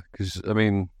 Yeah. Because, I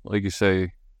mean, like you say,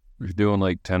 if you're doing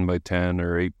like 10 by 10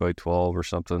 or 8 by 12 or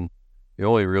something, you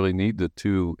only really need the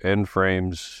two end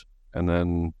frames and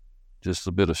then just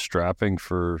a bit of strapping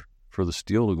for the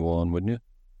steel to go on, wouldn't you?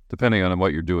 Depending on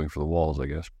what you're doing for the walls, I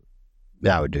guess.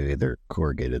 Yeah, I would do either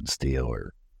corrugated steel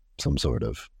or some sort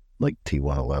of like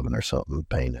T111 or something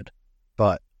painted.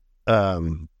 But,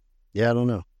 yeah, I don't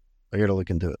know. I got to look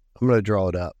into it. I'm going to draw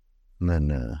it up and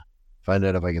then find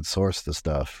out if I can source the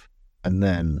stuff and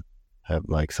then have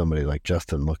like somebody like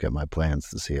Justin look at my plans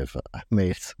to see if I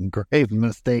made some grave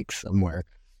mistakes somewhere.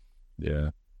 Yeah.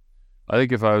 I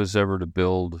think if I was ever to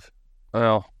build,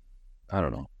 well, I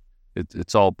don't know.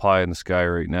 It's all pie in the sky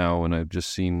right now, and I've just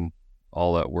seen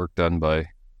all that work done by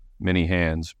many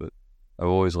hands, but I've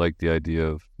always liked the idea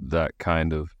of that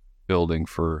kind of building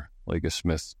for like a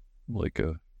smith,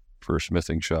 for a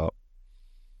smithing shop.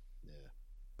 Yeah.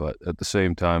 But at the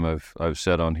same time, I've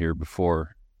said on here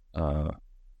before,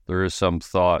 there is some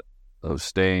thought of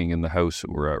staying in the house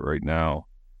that we're at right now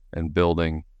and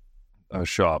building a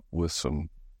shop with some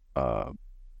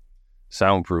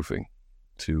soundproofing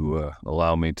to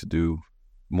allow me to do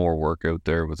more work out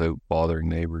there without bothering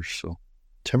neighbors. So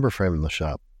timber frame in the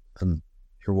shop, and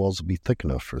your walls will be thick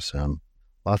enough for sound.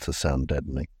 Lots of sound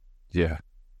deadening. Yeah,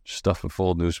 stuff it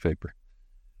full of newspaper.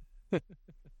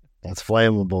 That's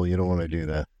flammable. You don't want to do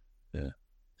that. Yeah.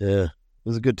 It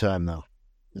was a good time though.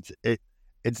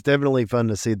 It's definitely fun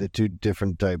to see the two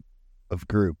different type of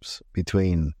groups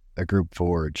between a group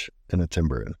forge and a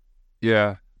timber inn.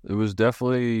 Yeah, it was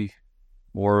definitely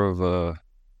more of a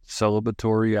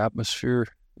celebratory atmosphere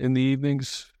in the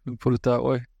evenings, put it that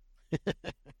way.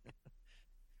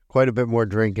 Quite a bit more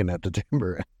drinking at the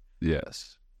timber inn.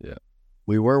 Yes. Yeah.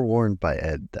 We were warned by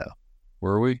Ed though.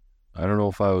 Were we? I don't know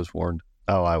if I was warned.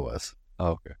 Oh, I was.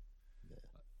 Oh,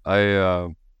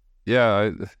 okay.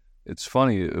 It's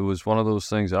funny. It was one of those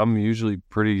things. I'm usually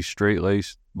pretty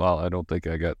straight-laced. Well, I don't think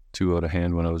I got too out of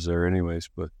hand when I was there anyways,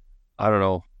 but I don't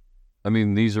know. I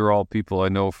mean, these are all people I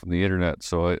know from the internet,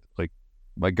 so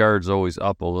my guard's always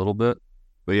up a little bit.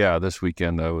 But yeah, this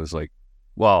weekend I was like,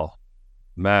 wow,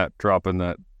 Matt dropping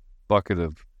that bucket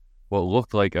of what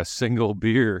looked like a single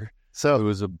beer. So it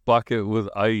was a bucket with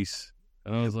ice.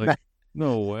 And I was like,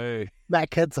 no way.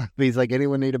 Matt gets up. He's like,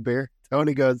 anyone need a beer?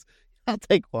 Tony goes, I'll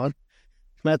take one.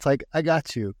 Matt's like, I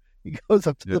got you. He goes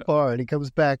up to the bar and he comes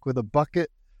back with a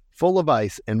bucket full of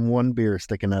ice and one beer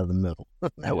sticking out of the middle.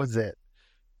 That was it.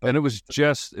 And it was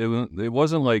just, it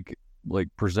wasn't like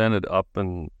presented up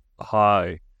and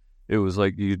high. It was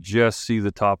like you just see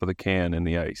the top of the can in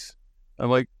the ice. I'm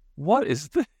like, what is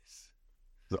this?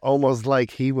 It's almost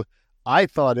like I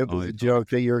thought it was a joke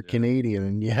that you're Canadian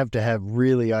and you have to have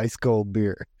really ice cold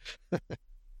beer.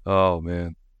 Oh,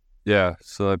 man. Yeah,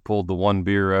 so I pulled the one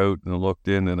beer out and looked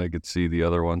in and I could see the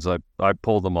other ones. I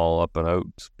pulled them all up and out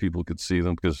so people could see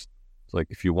them because it's like,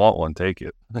 if you want one, take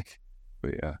it. But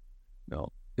yeah,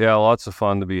 no. Yeah, lots of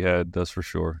fun to be had, that's for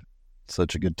sure.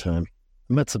 Such a good time.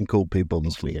 I met some cool people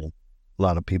this weekend. A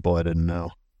lot of people I didn't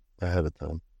know ahead of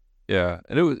time. Yeah,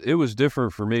 and it was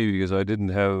different for me because I didn't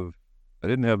have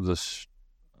this.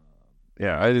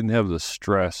 I didn't have the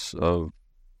stress of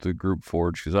the group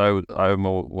forge, because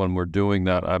when we're doing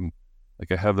that, I'm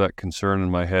like, I have that concern in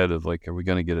my head of like, are we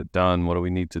going to get it done? What do we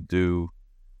need to do?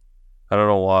 I don't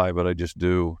know why, but I just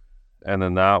do. And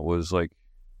then that was like,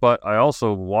 but I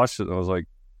also watched it and I was like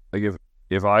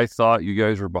if I thought you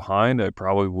guys were behind, I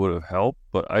probably would have helped,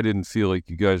 but I didn't feel like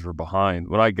you guys were behind.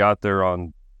 When I got there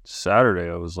on Saturday,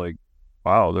 I was like,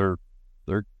 wow, they're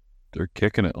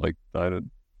kicking it. Like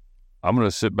I'm going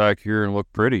to sit back here and look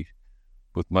pretty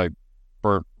with my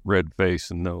burnt red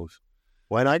face and nose.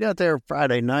 When I got there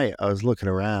Friday night, I was looking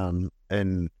around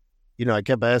and, I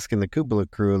kept asking the Cupola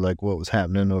crew, like, what was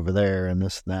happening over there and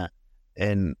this and that.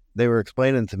 And they were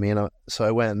explaining to me. And so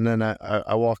I went and then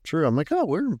I walked through. I'm like, oh,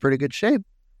 we're in pretty good shape.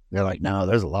 They're like, no,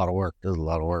 there's a lot of work. There's a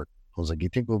lot of work. I was like, you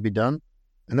think we'll be done?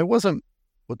 And there wasn't,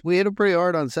 we hit it pretty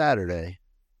hard on Saturday.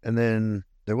 And then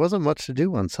there wasn't much to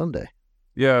do on Sunday.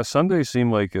 Yeah, Sunday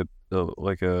seemed like a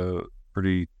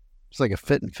pretty... It's like a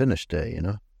fit and finish day,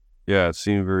 Yeah, it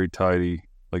seemed very tidy,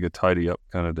 like a tidy up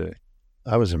kind of day.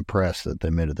 I was impressed that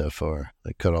they made it that far.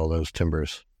 They cut all those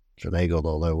timbers, finagled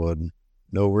all that wood.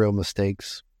 No real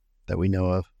mistakes that we know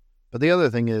of. But the other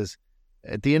thing is,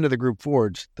 at the end of the group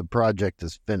forge, the project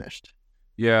is finished.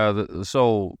 Yeah,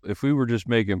 so if we were just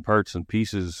making parts and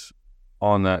pieces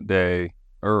on that day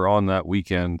or on that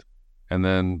weekend and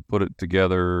then put it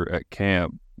together at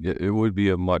camp, it would be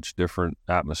a much different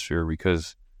atmosphere,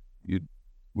 because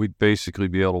we'd basically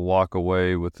be able to walk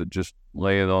away with it just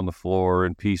laying on the floor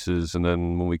in pieces, and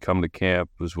then when we come to camp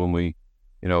is when we,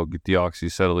 get the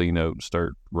oxyacetylene out and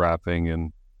start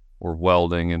wrapping or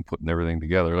welding and putting everything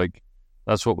together. Like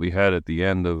that's what we had at the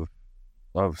end of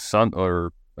all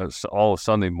of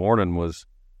Sunday morning was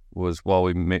while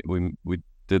we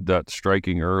did that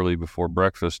striking early before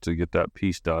breakfast to get that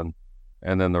piece done,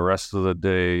 and then the rest of the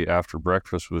day after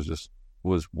breakfast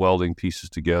was welding pieces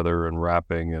together and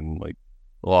wrapping, and like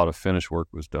a lot of finish work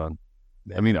was done.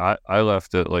 I mean, I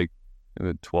left at like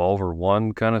 12 or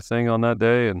 1 kind of thing on that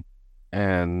day,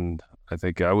 and I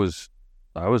think I was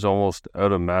almost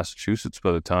out of Massachusetts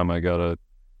by the time I got a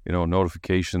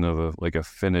notification of a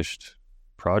finished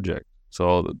project.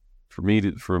 So for me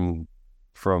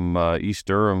from East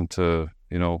Durham to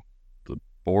the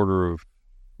border of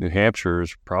New Hampshire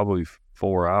is probably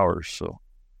 4 hours. So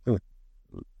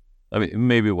I mean,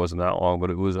 maybe it wasn't that long, but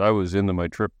I was into my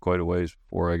trip quite a ways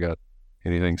before I got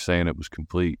anything saying it was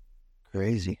complete.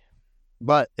 Crazy.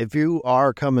 But if you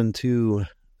are coming to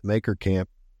Maker Camp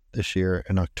this year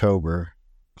in October,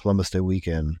 Columbus Day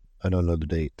weekend, I don't know the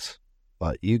dates,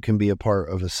 but you can be a part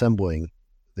of assembling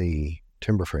the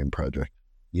timber frame project.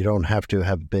 You don't have to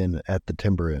have been at the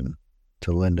timber inn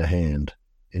to lend a hand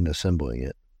in assembling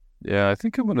it. Yeah, I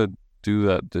think I'm going to do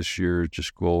that this year,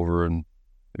 just go over and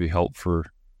maybe help for a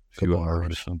few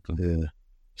hours or something. Yeah.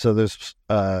 So there's,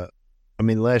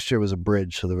 last year was a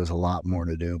bridge, so there was a lot more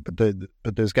to do,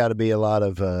 but there's got to be a lot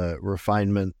of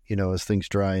refinement, as things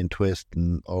dry and twist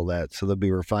and all that. So there'll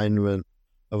be refinement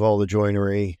of all the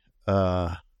joinery,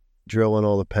 drilling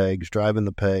all the pegs, driving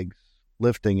the pegs,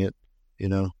 lifting it,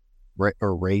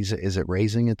 or raise it. Is it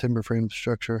raising a timber frame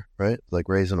structure, right? Like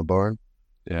raising a barn?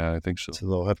 Yeah, I think so. So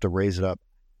they'll have to raise it up.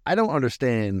 I don't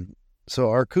understand. So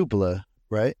our cupola,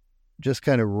 right, just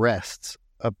kind of rests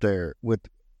up there with,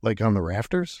 like, on the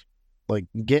rafters. Like,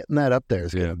 getting that up there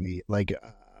is going to be, like,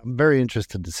 I'm very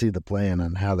interested to see the plan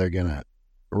on how they're going to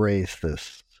raise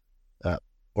this up,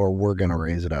 or we're going to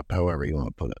raise it up, however you want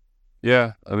to put it.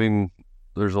 Yeah, I mean,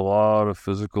 there's a lot of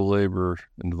physical labor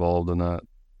involved in that.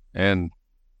 And,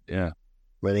 yeah.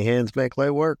 Many hands make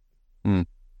light work. That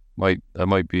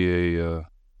might be a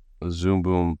Zoom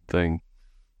boom thing.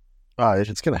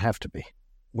 It's going to have to be.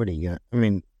 What do you got?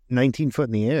 19 foot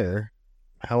in the air,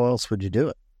 how else would you do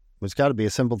it? It's got to be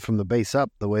assembled from the base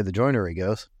up the way the joinery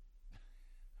goes.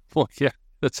 Well, yeah,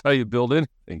 that's how you build anything.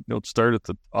 You don't start at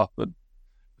the top and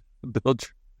build.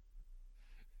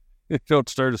 You don't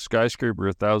start a skyscraper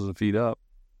 1,000 feet up.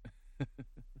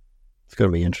 It's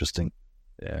going to be interesting.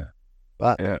 Yeah.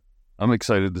 But yeah, I'm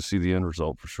excited to see the end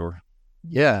result for sure.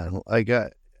 Yeah,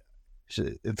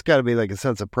 it's got to be like a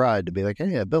sense of pride to be like,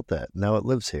 hey, I built that. Now it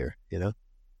lives here,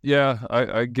 Yeah,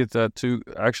 I get that too.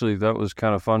 Actually, that was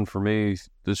kind of fun for me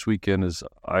this weekend. Is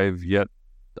I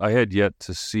had yet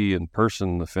to see in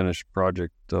person the finished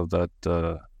project of that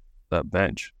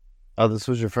bench. Oh, this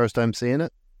was your first time seeing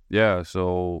it? Yeah.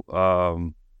 So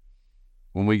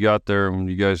when we got there, when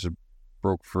you guys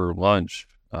broke for lunch,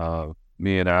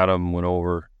 me and Adam went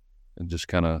over and just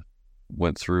kind of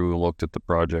went through and looked at the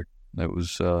project. It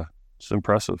was it's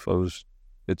impressive.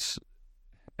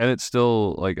 And it's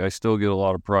still, like, I still get a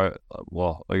lot of pride.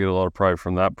 Well, I get a lot of pride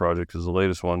from that project as the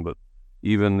latest one, but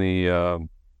even the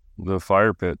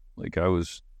fire pit, like, I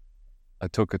was I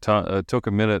took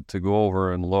a minute to go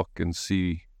over and look and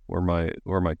see where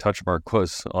my touch mark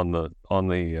was on the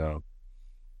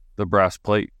brass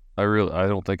plate. I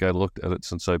don't think I looked at it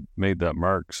since I made that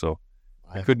mark, so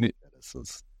I couldn't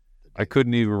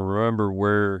even remember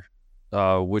where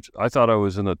which I thought I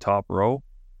was in the top row.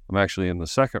 I'm actually in the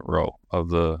second row of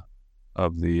the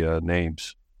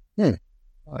names.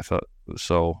 I thought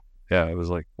so. Yeah, it was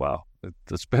like, wow,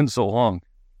 it's been so long.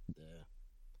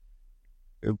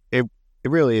 Yeah. It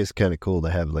really is kind of cool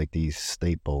to have like these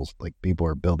staples, like people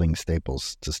are building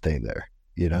staples to stay there,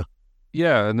 you know?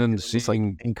 Yeah, and then it's like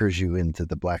anchors you into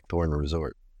the Blackthorn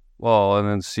Resort. Well, and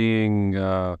then seeing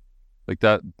like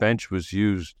that bench was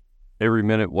used every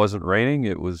minute. It wasn't raining.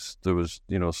 There was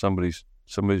somebody's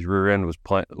rear end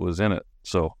was in it.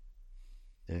 So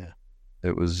yeah,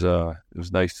 it was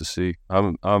nice to see.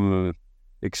 I'm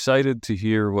excited to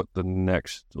hear what the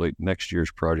next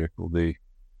year's project will be.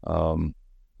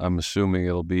 I'm assuming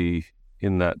it'll be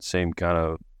in that same kind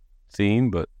of theme,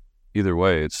 but either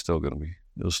way, it'll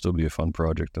still be a fun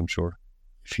project, I'm sure.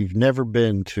 If you've never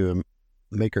been to a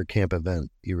Maker Camp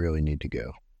event, you really need to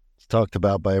go. It's talked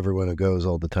about by everyone who goes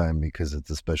all the time because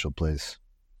it's a special place,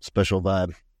 special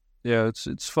vibe. Yeah,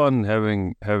 it's fun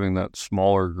having that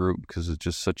smaller group because it's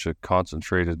just such a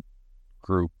concentrated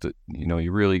group that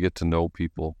you really get to know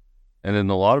people, and then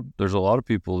there's a lot of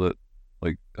people that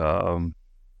like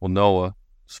Noah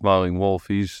Smiling Wolf.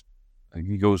 He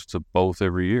goes to both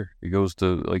every year. He goes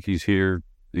to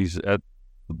he's at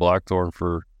the Blackthorn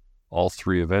for all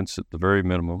 3 events at the very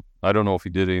minimum. I don't know if he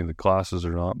did any of the classes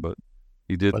or not, but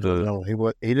he did. No, he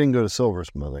didn't go to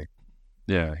silversmithing.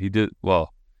 Yeah, he did.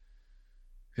 Well,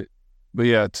 but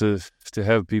yeah, to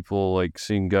have people like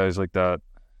seeing guys like that.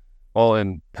 Oh,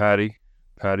 and Patty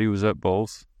was at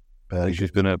both.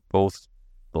 She's been at both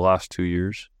the last 2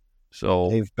 years. So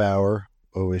Dave Bauer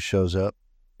always shows up.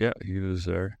 Yeah, he was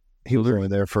there. He was only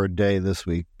there for a day this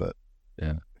week, but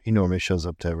yeah, he normally shows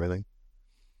up to everything.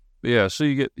 But yeah, so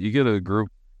you get a group.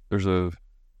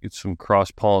 Get some cross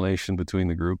pollination between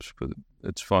the groups, but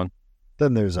it's fun.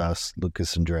 Then there's us,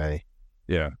 Lucas and Dre.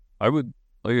 Yeah, I would,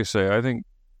 like I say, I think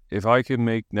if I can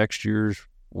make next year's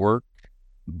work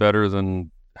better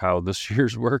than how this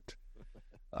year's worked,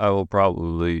 I will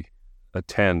probably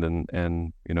attend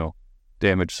and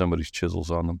damage somebody's chisels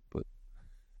on them. But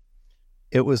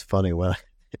it was funny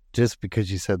just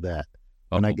because you said that,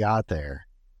 when I got there,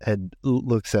 Ed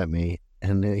looks at me,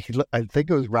 and I think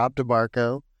it was Rob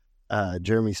DeMarco,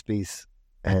 Jeremy Spees,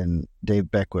 and Dave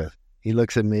Beckwith. He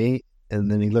looks at me, and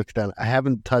then he looks down. I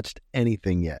haven't touched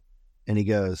anything yet. And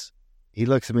he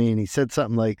looks at me, and he said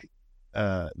something like,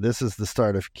 this is the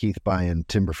start of Keith buying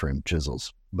timber frame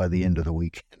chisels by the end of the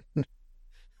week.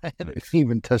 I hadn't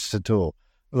even touched a tool.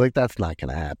 I was like, that's not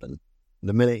going to happen.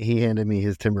 The minute he handed me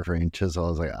his timber frame chisel, I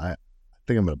was like, I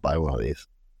think I'm going to buy one of these.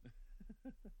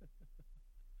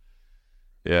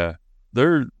 Yeah,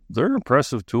 they're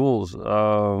impressive tools,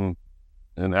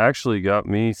 and actually got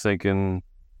me thinking.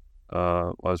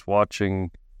 I was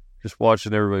watching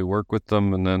everybody work with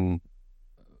them, and then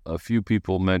a few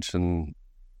people mentioned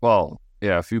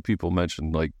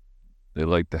like they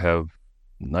like to have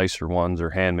nicer ones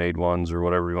or handmade ones or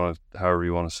however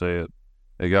you want to say it.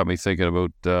 It got me thinking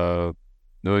about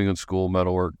New England School of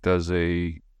Metalwork does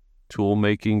a tool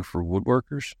making for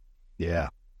woodworkers. Yeah.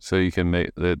 So you can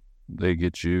make that. They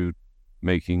get you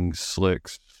making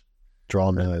slicks,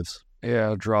 draw knives.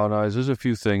 Yeah, draw knives. There's a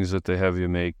few things that they have you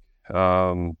make.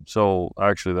 So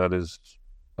actually, that is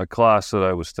a class that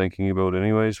I was thinking about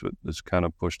anyways, but it's kind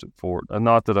of pushed it forward. And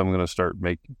not that I'm going to start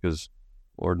making, because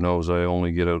Lord knows I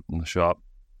only get out in the shop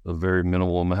a very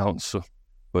minimal amount. So,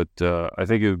 but I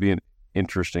think it would be an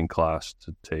interesting class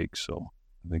to take. So,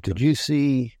 I think. Did you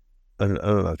see? I don't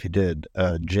know if you did.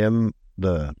 Jim,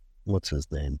 what's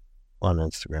his name on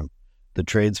Instagram? The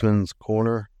Tradesman's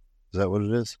Corner. Is that what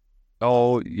it is?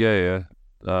 Oh yeah.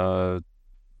 I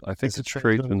think it's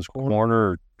Tradesman's Corner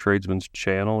or Tradesman's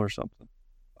Channel or something.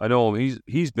 I know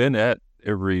he's been at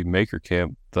every Maker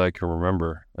Camp that I can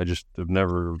remember. I just have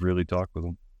never really talked with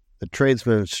him. The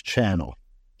Tradesman's Channel.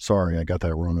 Sorry, I got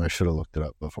that wrong. I should have looked it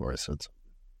up before I said so.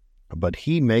 But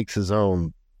he makes his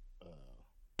own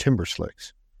timber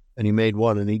slicks, and he made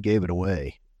one and he gave it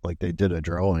away. Like they did a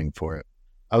drawing for it.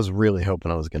 I was really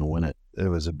hoping I was going to win it. It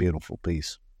was a beautiful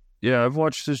piece. Yeah, I've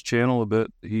watched his channel a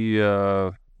bit. He,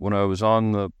 when I was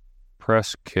on the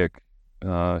press kick,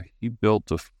 he built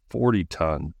a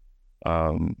 40-ton,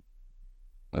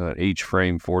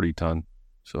 H-frame 40-ton.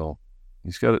 So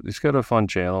he's got a fun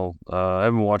channel. I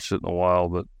haven't watched it in a while,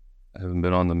 but I haven't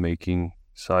been on the making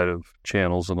side of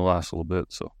channels in the last little bit.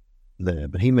 So yeah,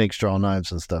 but he makes draw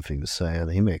knives and stuff. He was saying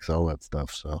he makes all that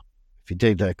stuff. So If you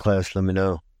take that class, let me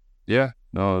know. Yeah,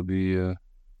 no, it'd be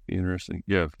interesting.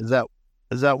 Yeah. Is that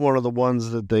one of the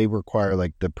ones that they require,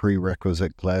 like the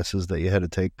prerequisite classes that you had to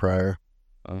take prior?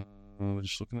 I'm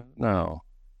just looking at it now.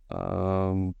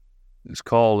 It's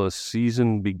called a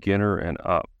seasoned beginner and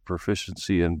up.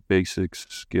 Proficiency in basics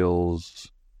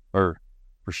skills, or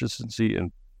proficiency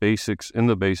in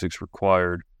the basics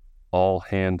required, all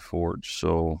hand forged.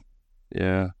 So,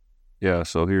 yeah.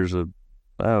 So here's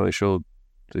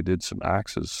they did some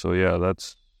axes. So yeah,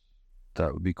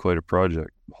 that would be quite a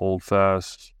project. Hold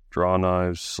fast, draw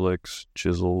knives, slicks,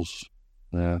 chisels.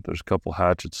 Yeah, there's a couple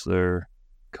hatchets there,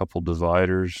 a couple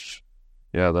dividers.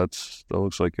 Yeah, that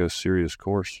looks like a serious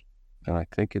course. And I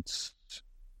think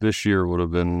this year would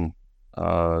have been,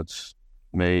 it's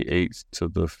May 8th to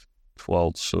the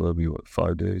 12th. So that'd be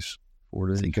 5 days, 4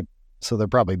 days. So they're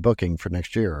probably booking for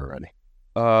next year already.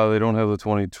 They don't have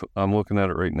I'm looking at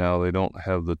it right now. They don't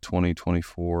have the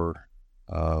 2024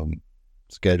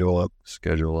 schedule up,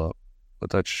 but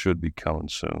that should be coming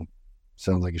soon.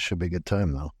 Sounds like it should be a good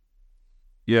time though.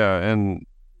 Yeah, and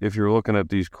if you're looking at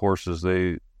these courses,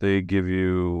 they give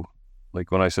you, like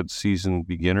when I said seasoned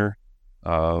beginner,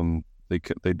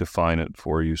 they define it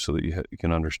for you so that you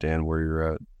can understand where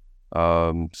you're at.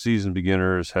 Seasoned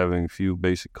beginner is having a few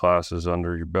basic classes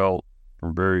under your belt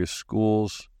from various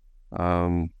schools,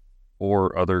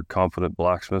 or other confident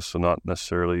blacksmiths, so not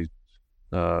necessarily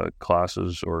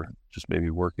classes, or just maybe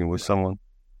working with someone.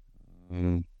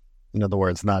 In other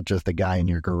words, not just a guy in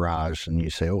your garage and you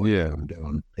say, "Oh, yeah, I'm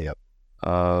doing." Yep.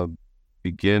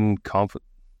 Begin confident.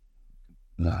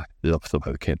 I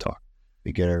can't talk.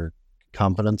 Beginner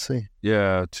competency.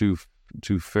 Yeah, to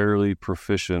fairly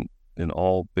proficient in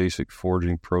all basic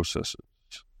forging processes.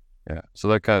 Yeah, so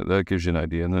that gives you an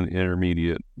idea. And then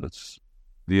intermediate, that's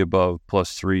the above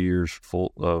plus 3 years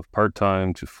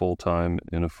part-time to full-time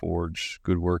in a forge,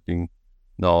 good working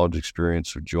knowledge,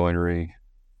 experience of joinery,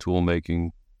 tool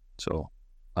making. So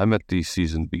I'm at the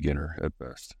seasoned beginner at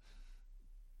best.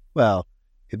 Well,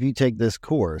 if you take this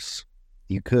course,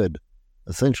 you could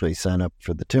essentially sign up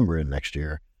for the Timber Inn next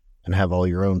year and have all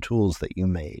your own tools that you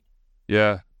made.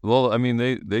 Yeah. Well, I mean,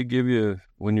 they give you,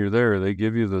 when you're there, they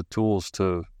give you the tools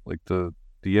to, like, the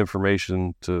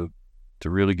information to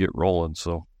really get rolling.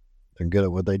 So they're good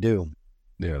at what they do.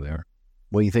 Yeah, they are.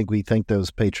 What do you think we thank those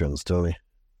patrons, Tony?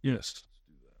 Yes.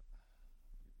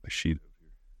 My sheet over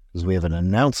here. Because we have an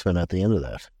announcement at the end of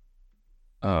that.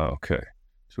 Oh, okay.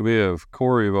 So we have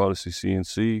Corey of Odyssey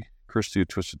CNC, Christy of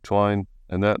Twisted Twine,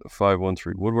 Annette of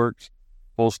 513 Woodworks,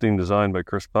 Full Steam Design by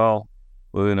Chris Powell,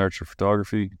 Lillian Archer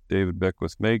Photography, David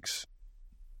Beckwith Makes,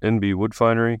 NB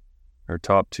Woodfinery. Our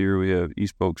top tier, we have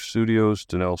Eastboke Studios,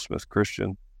 Danelle Smith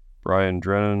Christian, Brian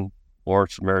Drennan,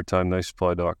 Lawrence of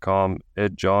MaritimeKnifeSupply.com,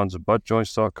 Ed Johns of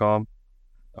ButtJoints.com,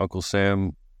 Uncle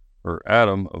Sam, or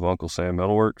Adam of Uncle Sam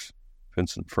Metalworks,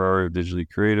 Vincent Ferrari of Digitally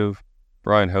Creative,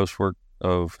 Brian Housework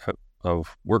of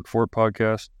Work For It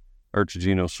Podcast,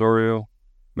 Archigino Sorio,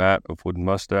 Matt of Wooden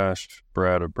Mustache,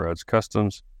 Brad of Brad's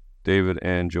Customs, David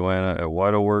and Joanna at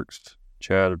Wido Works,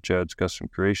 Chad of Chad's Custom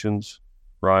Creations,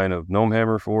 Ryan of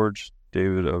Gnomehammer Forge,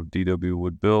 David of DW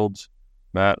Wood Builds,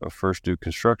 Matt of First Duke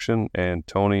Construction, and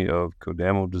Tony of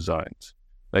Kodamo Designs.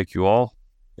 Thank you all.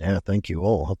 Yeah, thank you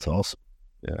all. That's awesome.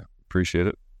 Yeah, appreciate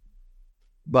it.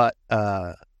 But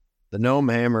the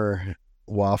Gnomehammer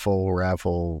waffle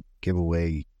raffle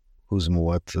giveaway, who's and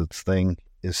what's its thing,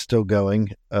 is still going.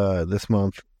 This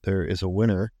month there is a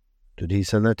winner. Did he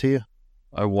send that to you?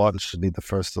 I watched. This should be the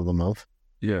first of the month.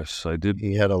 Yes, I did.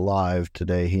 He had a live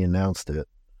today. He announced it.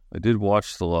 I did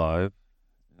watch the live.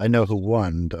 I know who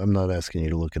won. I'm not asking you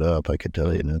to look it up. I could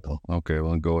tell you now. Okay,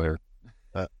 well, go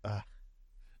ahead.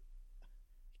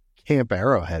 Camp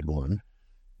Arrowhead won.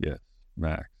 Yes,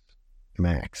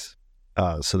 Max.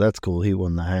 So that's cool. He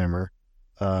won the hammer.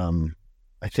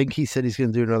 I think he said he's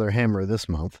going to do another hammer this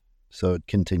month. So it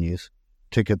continues.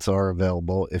 Tickets are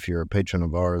available. If you're a patron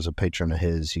of ours, a patron of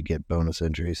his, you get bonus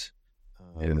entries.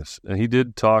 Yes. And he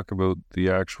did talk about the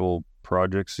actual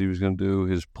projects he was going to do.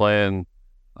 His plan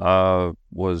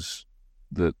was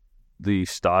that the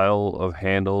style of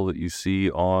handle that you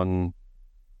see on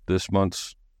this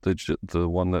month's, the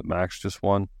one that Max just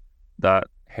won, that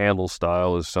handle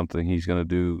style is something he's going to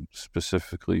do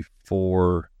specifically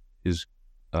for his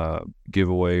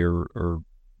giveaway or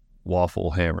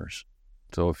waffle hammers.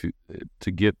 So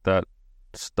to get that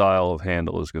style of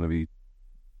handle is going to be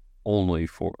only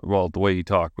for, well, the way he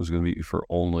talked was going to be for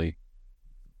only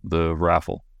the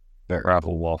raffle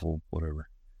waffle, whatever.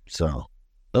 So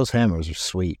those hammers are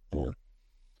sweet.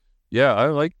 Yeah, I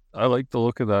like the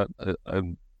look of that.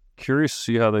 I'm curious to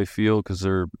see how they feel because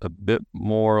they're a bit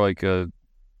more like I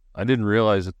didn't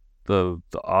realize that the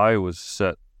eye was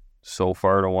set so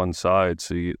far to one side,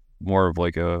 so you more of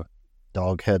like a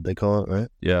Dog head, they call it, right?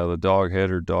 yeah, the dog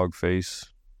head or dog face.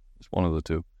 It's one of the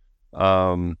two.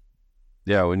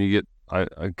 Yeah, when you get,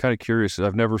 I'm kind of curious.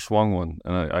 I've never swung one,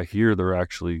 and I hear they're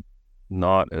actually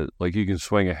not like you can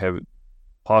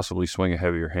possibly swing a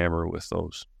heavier hammer with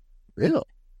those. Really?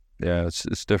 Yeah,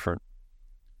 it's different.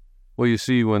 Well, you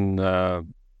see when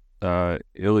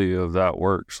Ilya of That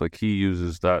Works, like he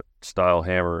uses that style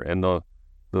hammer, and the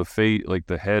fate, like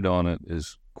the head on it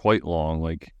is quite long.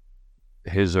 Like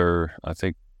his are, I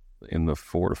think, in the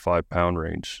 4 to 5 pound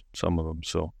range, some of them.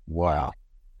 So wow.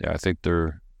 Yeah, I think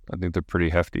they're pretty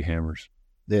hefty hammers.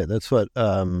 Yeah, that's what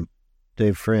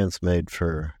Dave France made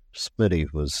for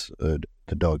Smitty was the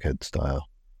doghead style.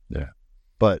 Yeah,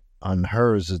 but on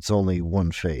hers, it's only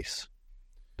one face.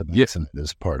 The backside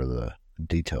is part of the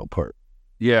detail part.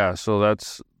 Yeah, so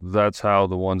that's how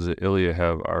the ones that Ilya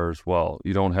have are as well.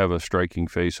 You don't have a striking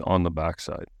face on the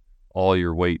backside. All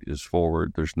your weight is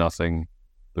forward. There's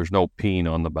no peen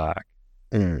on the back.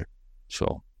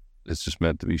 So it's just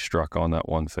meant to be struck on that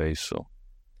one face. So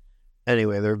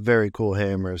anyway, they're very cool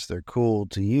hammers. They're cool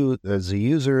to you as a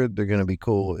user. They're going to be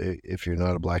cool if you're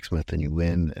not a blacksmith and you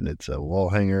win and it's a wall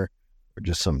hanger or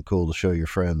just something cool to show your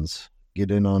friends.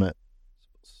 Get in on it.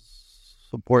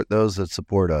 Support those that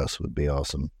support us would be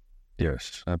awesome.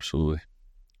 Yes, absolutely.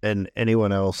 And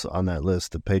anyone else on that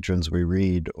list, the patrons we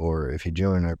read, or if you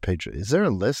join our Patreon, is there a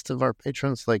list of our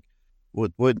patrons? Like,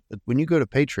 when you go to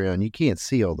Patreon, you can't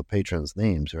see all the patrons'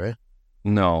 names, right?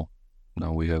 No,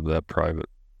 we have that private.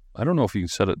 I don't know if you can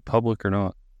set it public or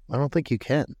not. I don't think you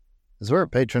can, because we're a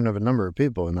patron of a number of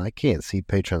people, and I can't see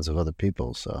patrons of other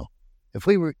people. So, if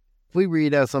we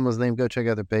read out someone's name, go check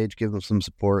out their page, give them some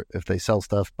support. If they sell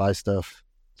stuff, buy stuff,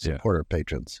 support our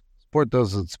patrons. Support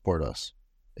those that support us.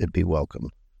 It'd be welcome.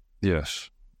 Yes.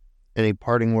 Any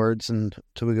parting words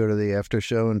until we go to the after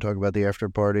show and talk about the after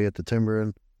party at the Timber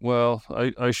Inn? Well,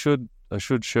 I should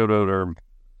shout out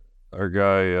our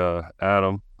guy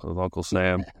Adam of Uncle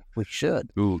Sam. We should.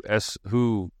 Who I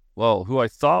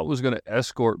thought was going to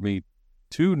escort me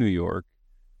to New York,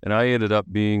 and I ended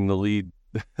up being the lead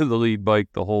bike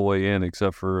the whole way in,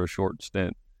 except for a short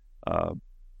stint.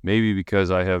 Maybe because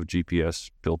I have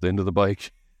GPS built into the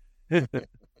bike.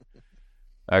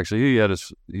 Actually,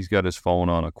 he's got his phone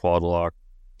on a quad lock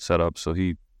setup, so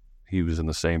he was in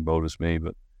the same boat as me,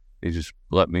 but he just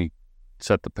let me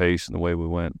set the pace and the way we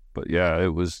went. But yeah,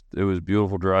 it was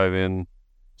beautiful drive in.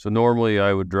 So normally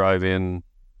I would drive in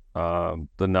the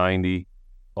 90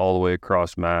 all the way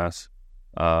across Mass,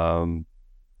 and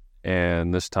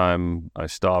this time I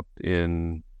stopped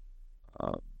in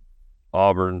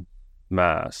Auburn,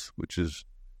 Mass, which is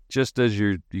just as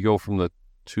you go from the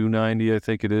 290, I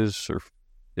think it is,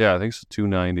 I think it's the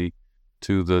 290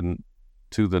 to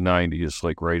the 90, is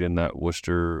like right in that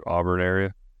Worcester, Auburn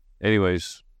area.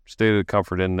 Anyways, stayed at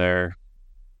Comfort Inn there.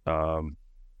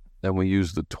 Then we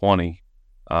used the 20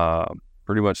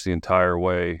 pretty much the entire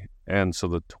way. And so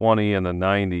the 20 and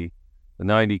the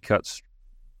 90 cuts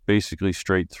basically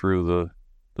straight through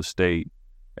the state,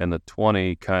 and the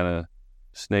 20 kind of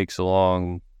snakes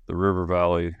along the river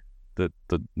valley that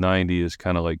the 90 is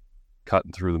kind of like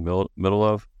cutting through the middle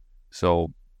of.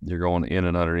 So you're going in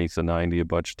and underneath the 90 a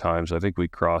bunch of times. I think we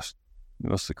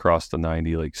must have crossed the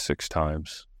 90 like 6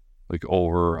 times, like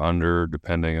over or under,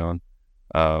 depending on.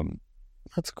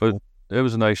 That's cool. It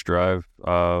was a nice drive.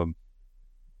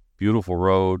 Beautiful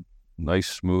road, nice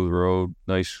smooth road,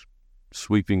 nice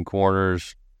sweeping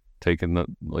corners, taking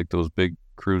those big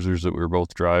cruisers that we were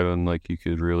both driving. Like you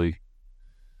could really,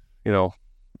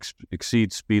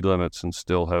 exceed speed limits and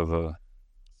still have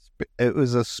it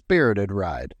was a spirited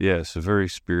ride. Yes, a very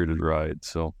spirited ride.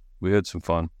 So we had some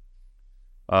fun.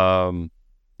 We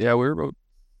were about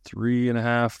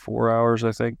 3.5, 4 hours,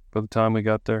 I think, by the time we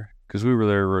got there, because we were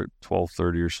there at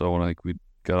 12:30 or so, and I think we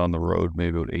got on the road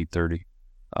maybe about 8:30.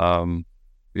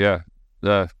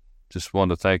 Just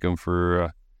wanted to thank him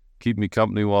for keeping me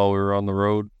company while we were on the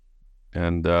road,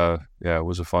 and it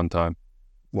was a fun time.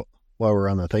 Well, while we're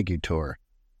on the thank you tour,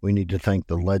 we need to thank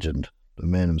the legend, the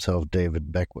man himself,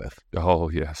 David Beckwith. Oh,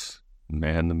 yes.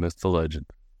 Man, the myth, the legend.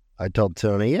 I told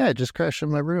Tony, just crash in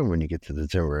my room when you get to the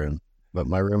Timber Inn. But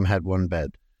my room had one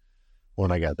bed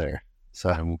when I got there.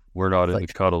 So and we're not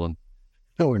into cuddling.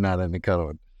 No, we're not into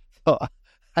cuddling. So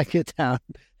I get down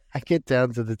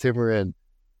to the Timber Inn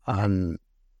on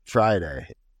Friday,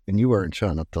 and you weren't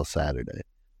showing up till Saturday.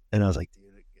 And I was like,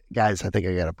 guys, I think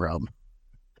I got a problem.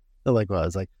 They're like, well, I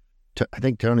was like, I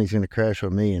think Tony's going to crash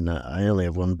with me, and I only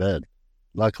have one bed.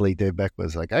 Luckily, Dave Beck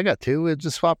was like, I got 2. We'll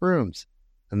just swap rooms.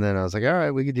 And then I was like, all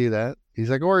right, we could do that. He's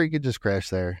like, or you could just crash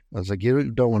there. I was like,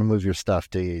 you don't want to move your stuff,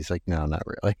 do you? He's like, no, not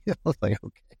really. I was like,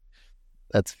 okay,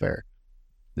 that's fair.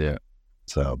 Yeah.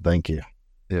 So thank you.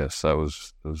 Yes, it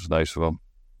was nice of him.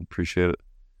 Appreciate it.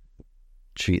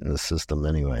 Cheating the system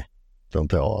anyway. Don't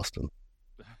tell Austin.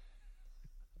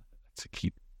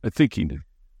 I think he knew.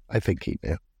 I think he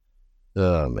knew.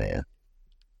 Oh, man.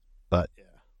 But yeah.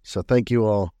 So thank you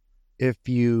all. If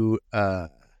you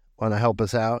want to help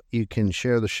us out, you can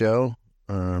share the show.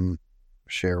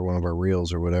 Share one of our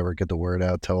reels or whatever. Get the word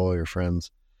out. Tell all your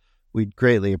friends. We'd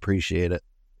greatly appreciate it.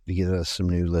 If you get us some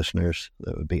new listeners,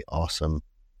 that would be awesome.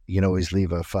 You can always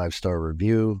leave a 5-star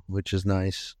review, which is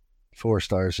nice. 4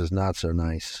 stars is not so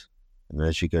nice. And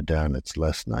as you go down, it's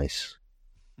less nice.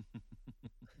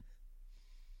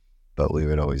 But we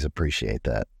would always appreciate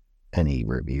that. Any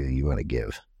review you want to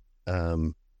give.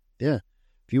 Yeah.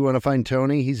 If you want to find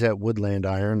Tony, he's at Woodland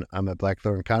Iron. I'm at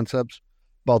Blackthorn Concepts.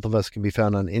 Both of us can be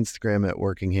found on Instagram at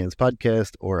Working Hands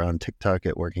Podcast or on TikTok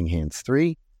at Working Hands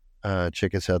 3.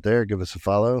 Check us out there. Give us a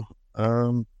follow.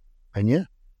 And yeah,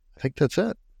 I think that's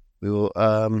it. We will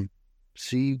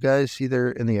see you guys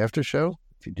either in the after show,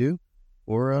 if you do,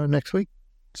 or next week.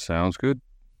 Sounds good.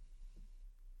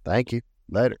 Thank you.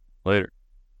 Later. Later.